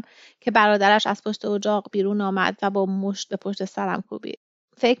بودم که برادرش از پشت اجاق بیرون آمد و با مشت به پشت سرم کوبید.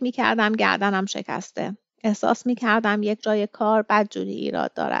 فکر میکردم گردنم شکسته. احساس میکردم یک جای کار بدجوری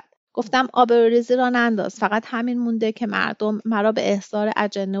ایراد دارد. گفتم آبروریزی را ننداز، فقط همین مونده که مردم مرا به احضار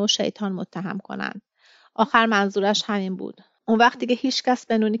اجنه و شیطان متهم کنند. آخر منظورش همین بود. اون وقت دیگه هیچ کس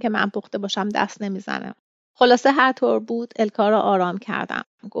به نونی که من پخته باشم دست نمیزنه. خلاصه هر طور بود الکا را آرام کردم.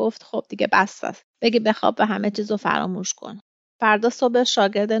 گفت خب دیگه بس است. بگی بخواب و همه چیزو فراموش کن. فردا صبح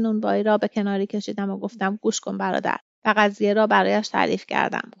شاگرد نونوایی را به کناری کشیدم و گفتم گوش کن برادر. و قضیه را برایش تعریف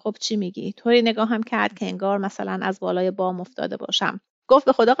کردم. خب چی میگی؟ طوری نگاهم کرد که انگار مثلا از بالای بام افتاده باشم. گفت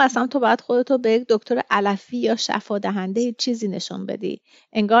به خدا قسم تو باید خودتو به یک دکتر علفی یا شفا دهنده چیزی نشون بدی.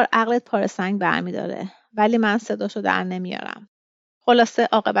 انگار عقلت پاره سنگ برمیداره. ولی من صداشو در نمیارم. خلاصه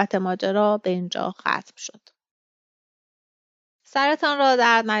عاقبت ماجرا به اینجا ختم شد. سرتان را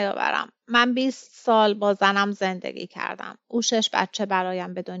درد نیاورم. من 20 سال با زنم زندگی کردم. او 6 بچه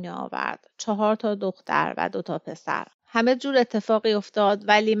برایم به دنیا آورد. 4 تا دختر و 2 تا پسر. همه جور اتفاقی افتاد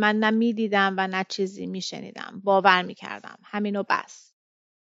ولی من نه میدیدم و نه چیزی میشنیدم. باور میکردم. همینو بس.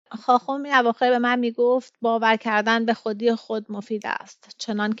 خاخومی اواخر به من میگفت باور کردن به خودی خود مفید است.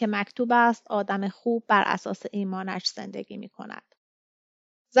 چنان که مکتوب است آدم خوب بر اساس ایمانش زندگی میکند.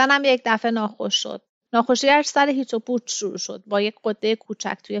 زنم یک دفعه ناخوش شد. ناخوشی‌اش سر هیچ و پوچ شروع شد با یک غده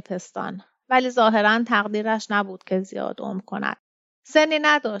کوچک توی پستان. ولی ظاهراً تقدیرش نبود که زیاد عمر کند. سنی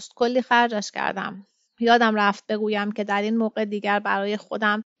نداشت. کلی خرجش کردم. یادم رفت بگویم که در این موقع دیگر برای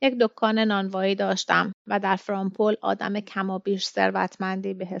خودم یک دکان نانوایی داشتم و در فرامپل آدم کمابیش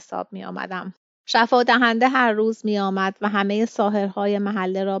ثروتمندی به حساب می آمدم. شفا دهنده هر روز می آمد و همه ساحرهای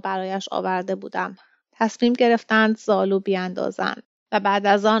محله را برایش آورده بودم. تصمیم گرفتند زالو بیاندازند. و بعد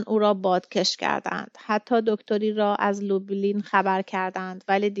از آن او را بادکش کردند. حتی دکتری را از لوبلین خبر کردند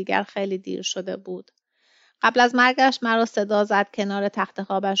ولی دیگر خیلی دیر شده بود. قبل از مرگش مرا صدا زد کنار تخت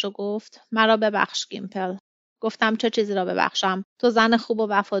خوابش و گفت مرا ببخش گیمپل. گفتم چه چیزی را ببخشم؟ تو زن خوب و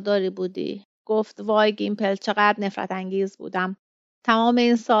وفاداری بودی. گفت وای گیمپل چقدر نفرت انگیز بودم. تمام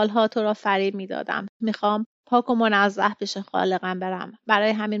این سالها تو را فریب میدادم. میخوام پاک و منزه پیش خالقم برم.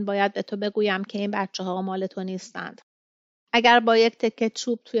 برای همین باید به تو بگویم که این بچه‌ها مال تو نیستند. اگر با یک تکه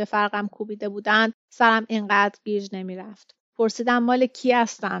چوب توی فرقم کوبیده بودند سرم اینقدر گیج نمی رفت. پرسیدم مال کی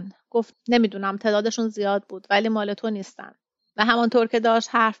هستن؟ گفت نمیدونم تعدادشون زیاد بود ولی مال تو نیستن. و همانطور که داشت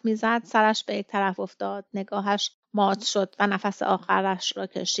حرف میزد سرش به یک طرف افتاد. نگاهش مات شد و نفس آخرش را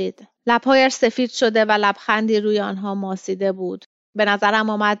کشید. لبهایش سفید شده و لبخندی روی آنها ماسیده بود. به نظرم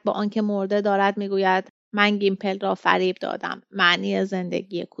آمد با آنکه مرده دارد میگوید من گیمپل را فریب دادم. معنی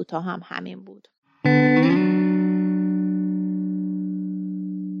زندگی کوتاهم همین بود.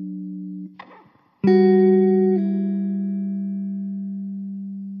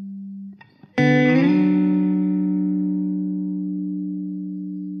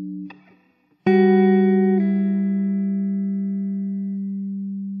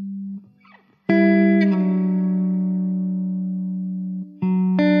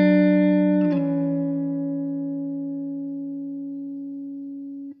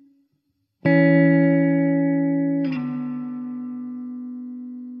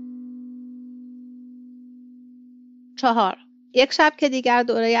 4. یک شب که دیگر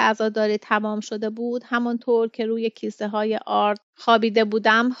دوره عزاداری تمام شده بود، همانطور که روی کیسه های آرد خوابیده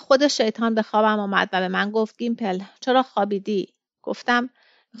بودم، خود شیطان به خوابم آمد و به من گفت گیمپل چرا خوابیدی؟ گفتم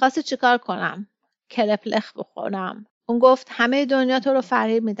می‌خواستی چیکار کنم؟ کرپلخ بخورم. اون گفت همه دنیا تو رو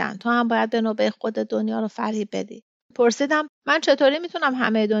فریب میدن، تو هم باید به نوبه خود دنیا رو فریب بدی. پرسیدم من چطوری میتونم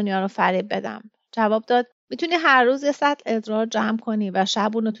همه دنیا رو فریب بدم؟ جواب داد میتونی هر روز یه سطل ادرار جمع کنی و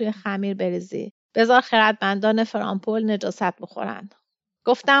شبونو توی خمیر بریزی. بذار خردمندان فرامپل نجاست بخورن.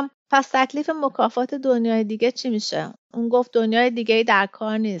 گفتم پس تکلیف مکافات دنیای دیگه چی میشه؟ اون گفت دنیای دیگه در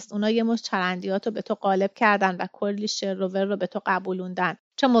کار نیست. اونا یه مشت چرندیاتو به تو قالب کردن و کلی شر و ور رو به تو قبولوندن.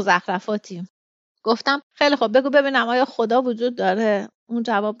 چه مزخرفاتی. گفتم خیلی خوب بگو ببینم آیا خدا وجود داره؟ اون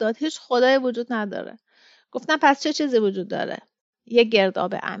جواب داد هیچ خدایی وجود نداره. گفتم پس چه چیزی وجود داره؟ یه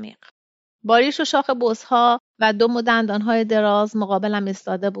گرداب عمیق. باریش و شاخ بزها و دم و دندانهای دراز مقابلم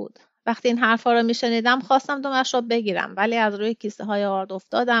ایستاده بود. وقتی این حرفا رو میشنیدم خواستم دمش را بگیرم ولی از روی کیسه های آرد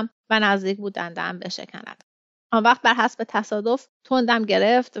افتادم و نزدیک بود دنده‌ام بشکند. آن وقت بر حسب تصادف تندم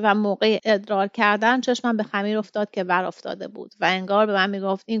گرفت و موقع ادرار کردن چشمم به خمیر افتاد که ور افتاده بود و انگار به من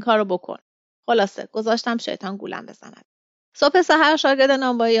میگفت این کارو بکن. خلاصه گذاشتم شیطان گولم بزند. صبح سحر شاگرد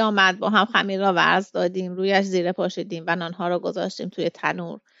نانوایی آمد. با هم خمیر را ورز دادیم، رویش زیره پاشیدیم و نانها را گذاشتیم توی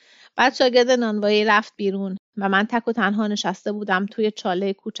تنور. بعد شاگرد نانوایی رفت بیرون و من تک و تنها نشسته بودم توی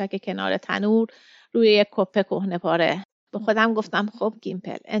چاله کوچک کنار تنور روی یک کپه کهنه‌پاره. به خودم گفتم خب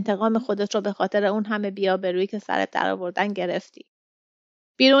گیمپل، انتقام خودت رو به خاطر اون همه بی‌آبرویی که سرت درآوردن گرفتی.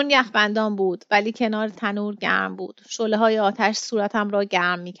 بیرون یخبندان بود ولی کنار تنور گرم بود. شعله‌های آتش صورتم را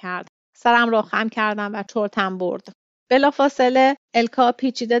گرم می‌کرد. سرم را خم کردم و چرتم برد. بلافاصله الکا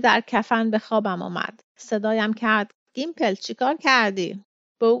پیچیده در کفن به خوابم آمد. صدایم کرد گیمپل چیکار کردی؟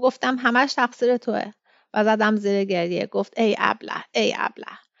 به او گفتم همش تقصیر توه و زدم زیر گریه. گفت ای ابله، ای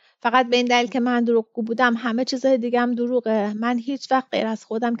ابله. فقط به این دلیل که من دروغگو بودم همه چیزای دیگم دروغه. من هیچ وقت غیر از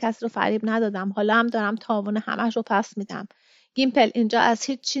خودم کسی رو فریب ندادم. حالا هم دارم تاوان همش رو پس میدم. گیمپل اینجا از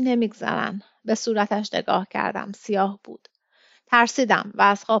هیچ چی نمیگذرن. به صورتش نگاه کردم. سیاه بود. ترسیدم و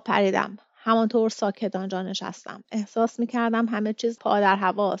از خواب پریدم. همانطور ساکت آنجا نشستم. احساس میکردم همه چیز پا در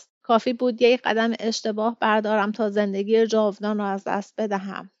هواست. کافی بود یک قدم اشتباه بردارم تا زندگی جاودان را از دست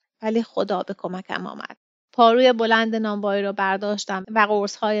بدهم. ولی خدا به کمکم آمد. پاروی بلند نانوایی را برداشتم و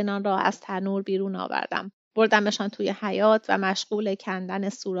قرص‌های نان را از تنور بیرون آوردم. بردمشان توی حیاط و مشغول کندن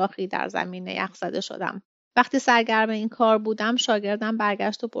سوراخی در زمین یخزده شدم. وقتی سرگرم این کار بودم شاگردم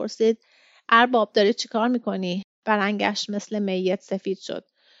برگشت و پرسید ارباب داری چی کار میکنی؟ رنگش مثل میت سفید شد.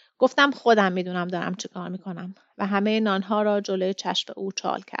 گفتم خودم میدونم دارم چی کار میکنم و همه نانها را جلوی چشم او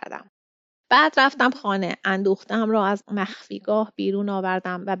چال کردم. بعد رفتم خانه. اندوخته‌ام را از مخفیگاه بیرون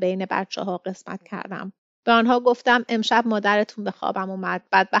آوردم و بین بچه‌ها قسمت کردم. به آنها گفتم امشب مادرتون به خوابم اومد.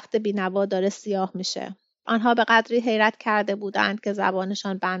 بدبخت بی‌نوا داره سیاه میشه. آنها به قدری حیرت کرده بودند که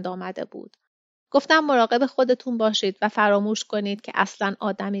زبانشان بند آمده بود. گفتم مراقب خودتون باشید و فراموش کنید که اصلاً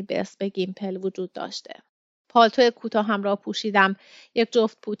آدمی به اسم گیمپل وجود داشته. پالتو کوتاهم را پوشیدم، یک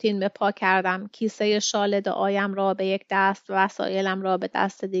جفت پوتین به پا کردم، کیسه شال دعایم را به یک دست و وسایلم را به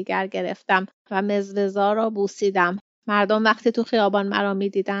دست دیگر گرفتم و مزوزا را بوسیدم. مردم وقتی تو خیابان مرا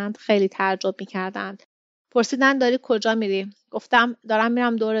می‌دیدند خیلی تعجب می‌کردند. پرسیدند داری کجا میری؟ گفتم دارم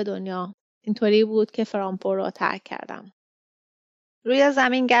میرم دور دنیا. اینطوری بود که فرانکفورت را ترک کردم. روی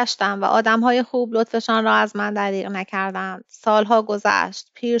زمین گشتم و آدم‌های خوب لطفشان را از من دریغ نکردند. سالها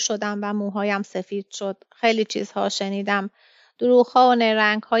گذشت، پیر شدم و موهایم سفید شد. خیلی چیزها شنیدم، دروغ‌ها و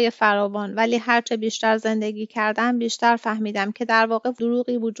نیرنگ‌های فراوان، ولی هرچه بیشتر زندگی کردم بیشتر فهمیدم که در واقع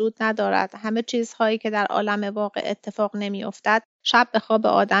دروغی وجود ندارد. همه چیزهایی که در عالم واقع اتفاق نمی‌افتد، شب به خواب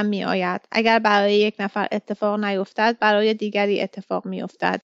آدم می‌آید. اگر برای یک نفر اتفاق نیفتد، برای دیگری اتفاق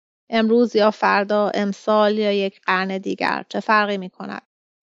می‌افتد. امروز یا فردا، امسال یا یک قرن دیگر، چه فرقی می کند؟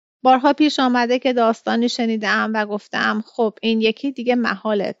 بارها پیش آمده که داستانی شنیدم و گفتم خب این یکی دیگه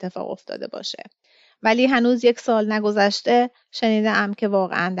محال اتفاق افتاده باشه. ولی هنوز 1 سال نگذشته شنیدم که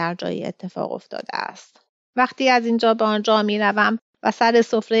واقعا در جایی اتفاق افتاده است. وقتی از اینجا به آنجا می روم و سر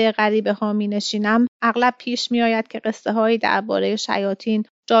سفره غریبه ها می نشینم، اغلب پیش می آید که قصه هایی درباره شیاطین،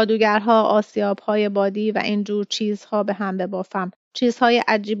 جادوگرها، آسیاب‌های بادی و اینجور چیزها به هم ببافم. چیزهای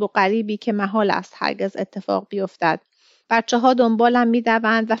عجیب و غریبی که محال است هرگز اتفاق بیفتد. بچه‌ها دنبالم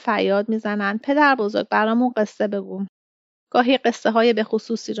می‌دوند و فریاد می‌زنند پدر بزرگ برامون قصه بگو. گاهی قصه های به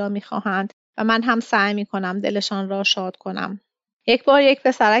خصوصی را می‌خواهند و من هم سعی می‌کنم دلشان را شاد کنم. یک بار یک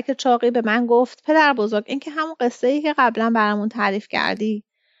پسرک چاقی به من گفت پدر بزرگ این که همون قصه‌ای که قبلا برامون تعریف کردی.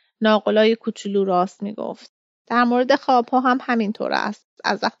 ناقلای کوچولو راست میگفت. در مورد خواب‌ها هم همینطور است.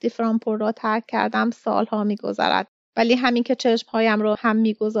 از وقتی فرانکفورت را ترک کردم سالها می‌گذرد. ولی همین که چشمهایم را هم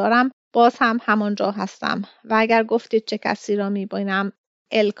می‌گذارم باز هم همانجا هستم و اگر گفتید چه کسی را می‌بینم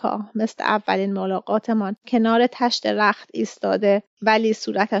الکا مثل اولین ملاقاتمان کنار تشت رخت ایستاده ولی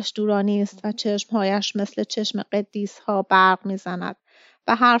صورتش نورانی است و چشمهایش مثل چشم قدیس‌ها برق می‌زند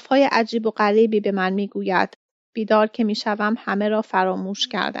و حرف‌های عجیب و غریبی به من می‌گوید. بیدار که می‌شوم همه را فراموش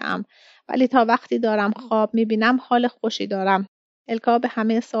کرده‌ام ولی تا وقتی دارم خواب می‌بینم حال خوشی دارم. الکا به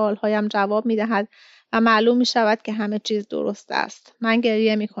همه سوال‌هایم جواب می‌دهد و معلوم می‌شود که همه چیز درست است. من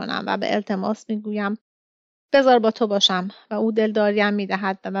گریه می‌کنم و به التماس می‌گویم بذار با تو باشم و او دلداریم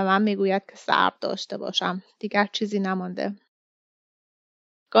می‌دهد و به من می‌گوید که صبر داشته باشم. دیگر چیزی نمانده.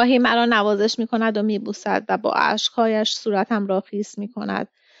 گاهی مرا نوازش می‌کند و می‌بوسد و با اشک‌هایش صورتم را خیس می‌کند.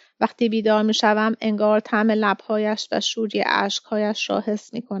 وقتی بیدار می‌شوم انگار طعم لب‌هایش و شوری اشک‌هایش را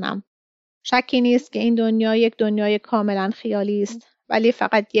حس می‌کنم. شکی نیست که این دنیا یک دنیای کاملا خیالی است ولی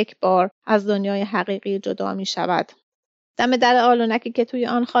فقط یک بار از دنیای حقیقی جدا می‌شود. دم در آلونکی که توی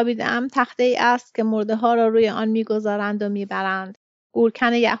آن خوابیده‌ام تخته‌ای است که مرده‌ها را روی آن می‌گذارند و می‌برند.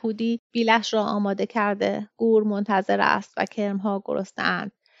 گورکن یهودی بیلش را آماده کرده. گور منتظر است و کرم‌ها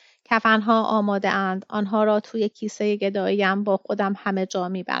گرسنه‌اند. کفن‌ها آماده اند. آنها را توی کیسه گداییم با خودم همه جا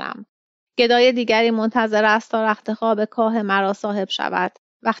می‌برم. گدای دیگری منتظر است تا رخت خواب کاه مرا صاحب شود.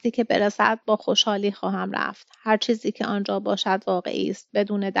 وقتی که برسد با خوشحالی خواهم رفت. هر چیزی که آنجا باشد واقعی است،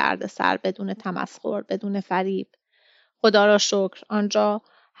 بدون دردسر، بدون تمسخر، بدون فریب. خدا را شکر آنجا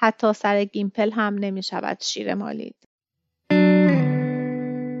حتی سر گیمپل هم نمی شود شیر مالید.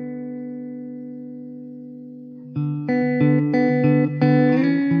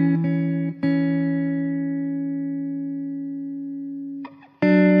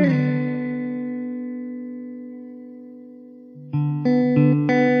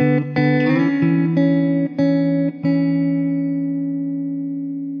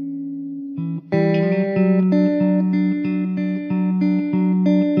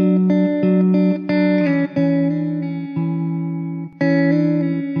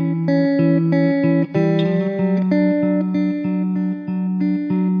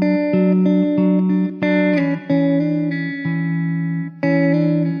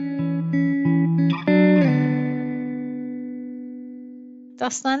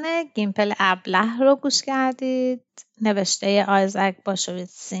 داستان گیمپل ابله رو گوش کردید. نوشته ایزک با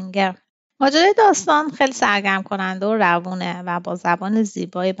سینگر. ماجرای داستان خیلی سرگرم کننده و روونه و با زبان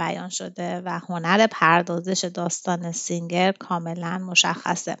زیبایی بیان شده و هنر پردازش داستان سینگر کاملا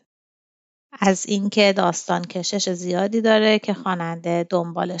مشخصه. از اینکه داستان کشش زیادی داره که خواننده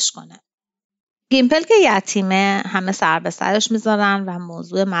دنبالش کنه. گیمپل که یتیمه همه سر به سرش میذارن و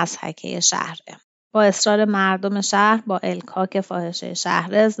موضوع مضحکه شهره. با اصرار مردم شهر با الکا که فاحشه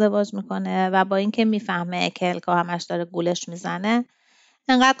شهر ازدواج میکنه و با اینکه میفهمه که الکا همش داره گولش میزنه،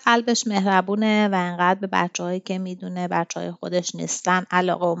 انقدر قلبش مهربونه و انقدر به بچه‌هایی که میدونه بچه‌های خودش نیستن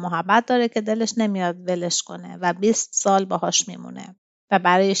علاقه و محبت داره که دلش نمیاد ولش کنه و 20 سال باهاش میمونه و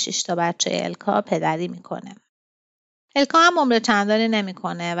برای 6 تا بچه الکا پدری میکنه. الکا هم عمر چندانی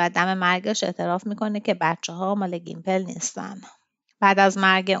نمیکنه و دم مرگش اعتراف میکنه که بچه‌ها مال گیمپل نیستن. بعد از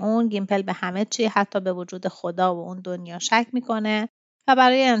مرگ اون گیمپل به همه چی حتی به وجود خدا و اون دنیا شک میکنه و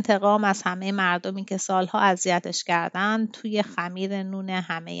برای انتقام از همه مردمی که سالها اذیتش کردن توی خمیر نون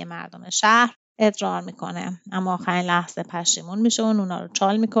همه مردم شهر ادرار میکنه. اما آخرین لحظه پشیمون میشه و اونا رو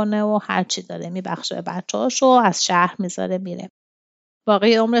چال میکنه و هر چی داره میبخشه به بچه‌هاشو از شهر میذاره میره.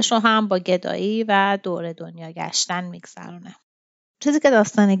 باقی عمرش رو هم با گدایی و دور دنیا گشتن میگذرونه. چیزی که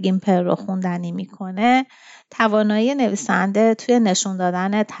داستان گیمپل رو خوندنی میکنه توانایی نویسنده توی نشون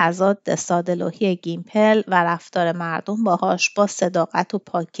دادن تضاد ساده‌لوحی گیمپل و رفتار مردم باهاش با صداقت و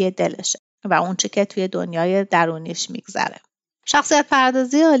پاکی دلشه و اون چی که توی دنیای درونیش میگذره. شخصیت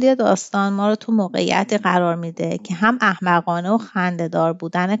پردازی عالی داستان ما رو تو موقعیتی قرار میده که هم احمقانه و خنده‌دار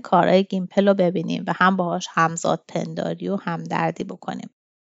بودن کارهای گیمپل رو ببینیم و هم باهاش همزاد پنداری و همدردی بکنیم.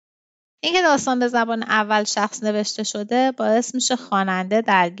 اینکه داستان به زبان اول شخص نوشته شده باعث میشه خواننده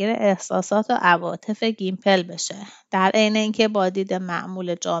درگیر احساسات و عواطف گیمپل بشه، در عین اینکه با دید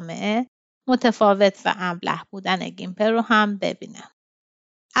معمول جامعه متفاوت و ابله بودن گیمپل رو هم ببینه.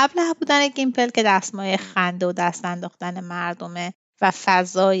 ابله بودن گیمپل که دستمایه خنده و دست انداختن مردمه و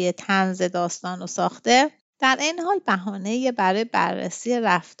فضای طنز داستان رو ساخته، در این حال بهانه‌ای برای بررسی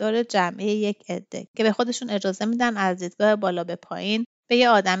رفتار جمعی یک عده که به خودشون اجازه میدن از دیدگاه بالا به پایین به یه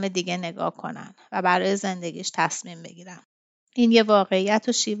آدم دیگه نگاه کنن و برای زندگیش تصمیم بگیرن. این یه واقعیت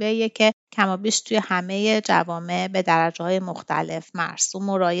و شیوهیه که کمابیش توی همه جوامع به درجه‌های مختلف مرسوم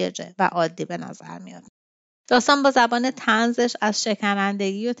و رایجه و عادی به نظر میاد. داستان با زبان طنزش از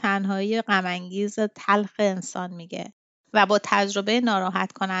شکنندگی و تنهایی غم‌انگیز تلخ انسان میگه و با تجربه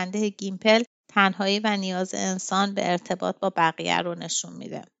ناراحت کننده گیمپل تنهایی و نیاز انسان به ارتباط با بقیه رو نشون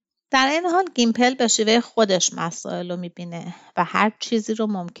میده. در این حال گیمپل به شیوه خودش مسائل رو میبینه و هر چیزی رو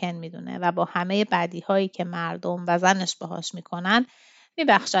ممکن میدونه و با همه بدیهایی که مردم و زنش باهاش میکنن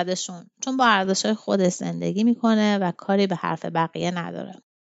میبخشدشون، چون با ارزش‌های خودش زندگی میکنه و کاری به حرف بقیه نداره.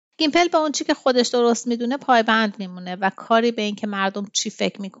 گیمپل به اون چی که خودش درست میدونه پایبند میمونه و کاری به این که مردم چی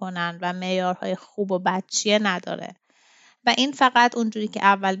فکر میکنن و معیارهای خوب و بد چیه نداره و این فقط اونجوری که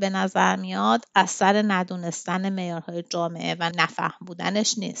اول به نظر میاد اثر ندونستن معیارهای جامعه و نفهم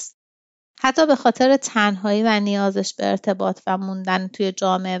بودنش نیست. حتی به خاطر تنهایی و نیازش به ارتباط و موندن توی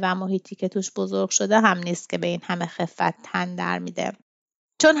جامعه و محیطی که توش بزرگ شده هم نیست که به این همه خفت تن در میده.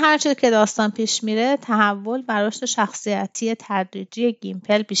 چون هرچی که داستان پیش میره تحول و رشد شخصیتی تدریجی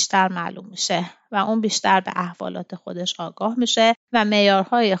گیمپل بیشتر معلوم میشه و اون بیشتر به احوالات خودش آگاه میشه و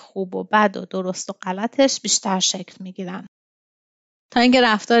معیارهای خوب و بد و درست و غلطش بیشتر شکل میگیرن. تا اینکه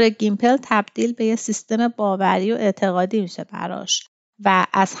رفتار گیمپل تبدیل به یه سیستم باوری و اعتقادی میشه براش و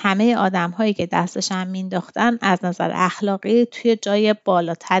از همه آدم‌هایی که دستش هم مینداختن از نظر اخلاقی توی جای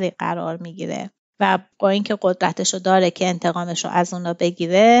بالاتری قرار میگیره و با اینکه قدرتشو داره که انتقامشو از اونا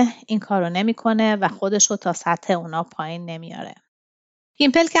بگیره این کارو نمیکنه و خودشو تا سطح اونا پایین نمیاره.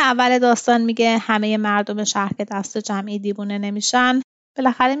 گیمپل که اول داستان میگه همه مردم شهر که دست جمعی دیوونه نمیشن،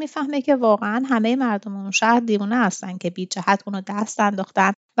 بالاخره میفهمه که واقعا همه مردم اون شهر دیوونه هستن که بی جهت اونو دست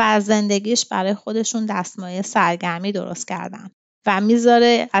انداختن و از زندگیش برای خودشون دستمایه سرگرمی درست کردن و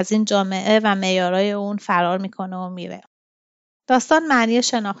میذاره از این جامعه و معیارای اون فرار میکنه و میره. داستان معنی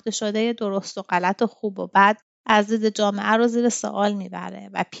شناخته شده درست و غلط و خوب و بد از دید جامعه رو زیر سوال میبره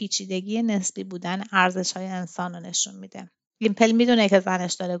و پیچیدگی نسبی بودن ارزش‌های انسان رو نشون میده. گیمپل میدونه که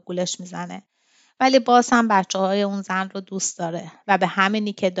زنش داره گولش میزنه، ولی باز هم بچه‌های اون زن رو دوست داره و به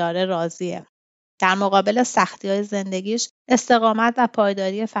همینی که داره راضیه. در مقابل سختی‌های زندگیش استقامت و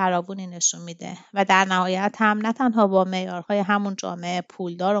پایداری فراوانی نشون میده و در نهایت هم نه تنها با معیارهای همون جامعه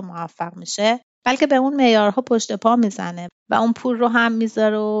پولدار و موفق میشه، بلکه به اون معیارها پشت پا میزنه و اون پول رو هم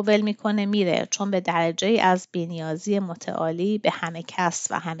میذاره و ول میکنه میره، چون به درجه‌ای از بی‌نیازی متعالی به همه کس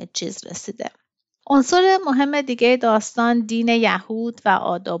و همه چیز رسیده. عنصر مهم دیگه داستان دین یهود و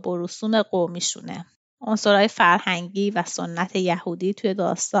آداب و رسوم قومیشونه. عنصرهای فرهنگی و سنت یهودی توی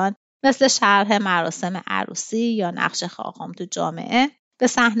داستان مثل شرح مراسم عروسی یا نقش خاخام تو جامعه به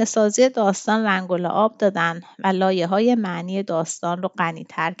صحنه‌سازی داستان رنگ و لعاب دادن و لایه‌های معنی داستان رو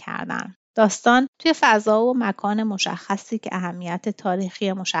غنی‌تر کردن. داستان توی فضا و مکان مشخصی که اهمیت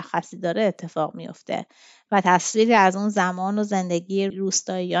تاریخی مشخصی داره اتفاق میفته و تصویری از اون زمان و زندگی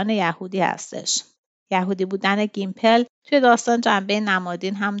روستاییان یهودی هستش. یهودی بودن گیمپل توی داستان جنبه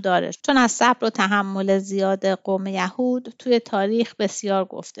نمادین هم داره، چون از صبر و تحمل زیاد قوم یهود توی تاریخ بسیار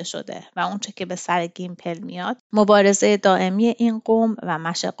گفته شده و اونچه که به سر گیمپل میاد مبارزه دائمی این قوم و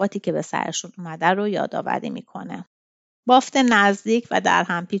مشقاتی که به سرشون اومده رو یادآوری میکنه. بافت نزدیک و در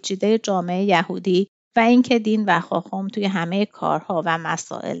هم پیچیده جامعه یهودی و اینکه دین و خاخام توی همه کارها و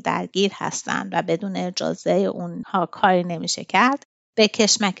مسائل درگیر هستند و بدون اجازه اونها کاری نمیشه کرد، به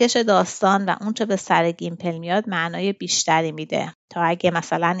کشمکش داستان و اونچه به سر گیمپل میاد معنای بیشتری میده تا اگه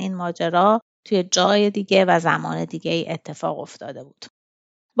مثلا این ماجرا توی جای دیگه و زمان دیگه ای اتفاق افتاده بود.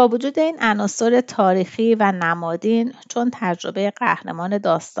 با وجود این عناصر تاریخی و نمادین، چون تجربه قهرمان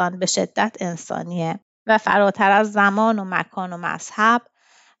داستان به شدت انسانیه و فراتر از زمان و مکان و مذهب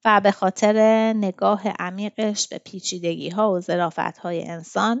و به خاطر نگاه عمیقش به پیچیدگی‌ها و ظرافت‌های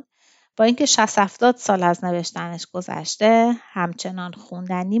انسان، با اینکه 60-70 سال از نوشتنش گذشته همچنان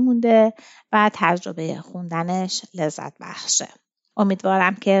خوندنی مونده و تجربه خوندنش لذت بخشه.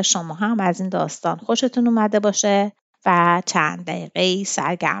 امیدوارم که شما هم از این داستان خوشتون اومده باشه و چند دقیقه‌ای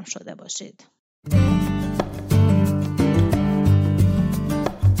سرگرم شده باشید.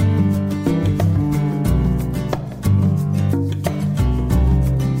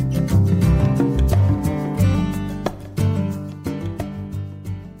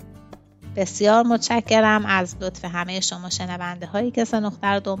 بسیار متشکرم از لطف همه شما شنونده هایی که نوشته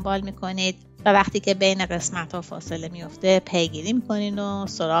رو دنبال میکنید و وقتی که بین قسمت ها فاصله میفته پیگیری میکنین و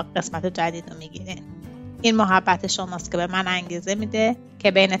سراغ قسمت جدید رو میگیرین. این محبت شماست که به من انگیزه میده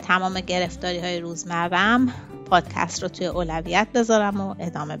که بین تمام گرفتاری های روزمرم پادکست رو توی اولویت بذارم و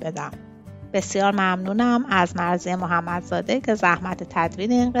ادامه بدم. بسیار ممنونم از مرضیه محمدزاده که زحمت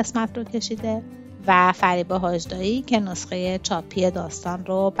تدوین این قسمت رو کشیده و فریبا حاجدایی که نسخه چاپی داستان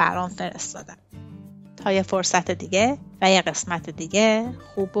رو برام فرستادن. تا یه فرصت دیگه و یه قسمت دیگه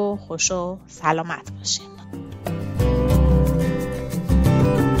خوب و خوش و سلامت باشین.